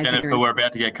in those. Jennifer, we're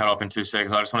about to get cut off in 2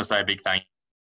 seconds. I just want to say a big thank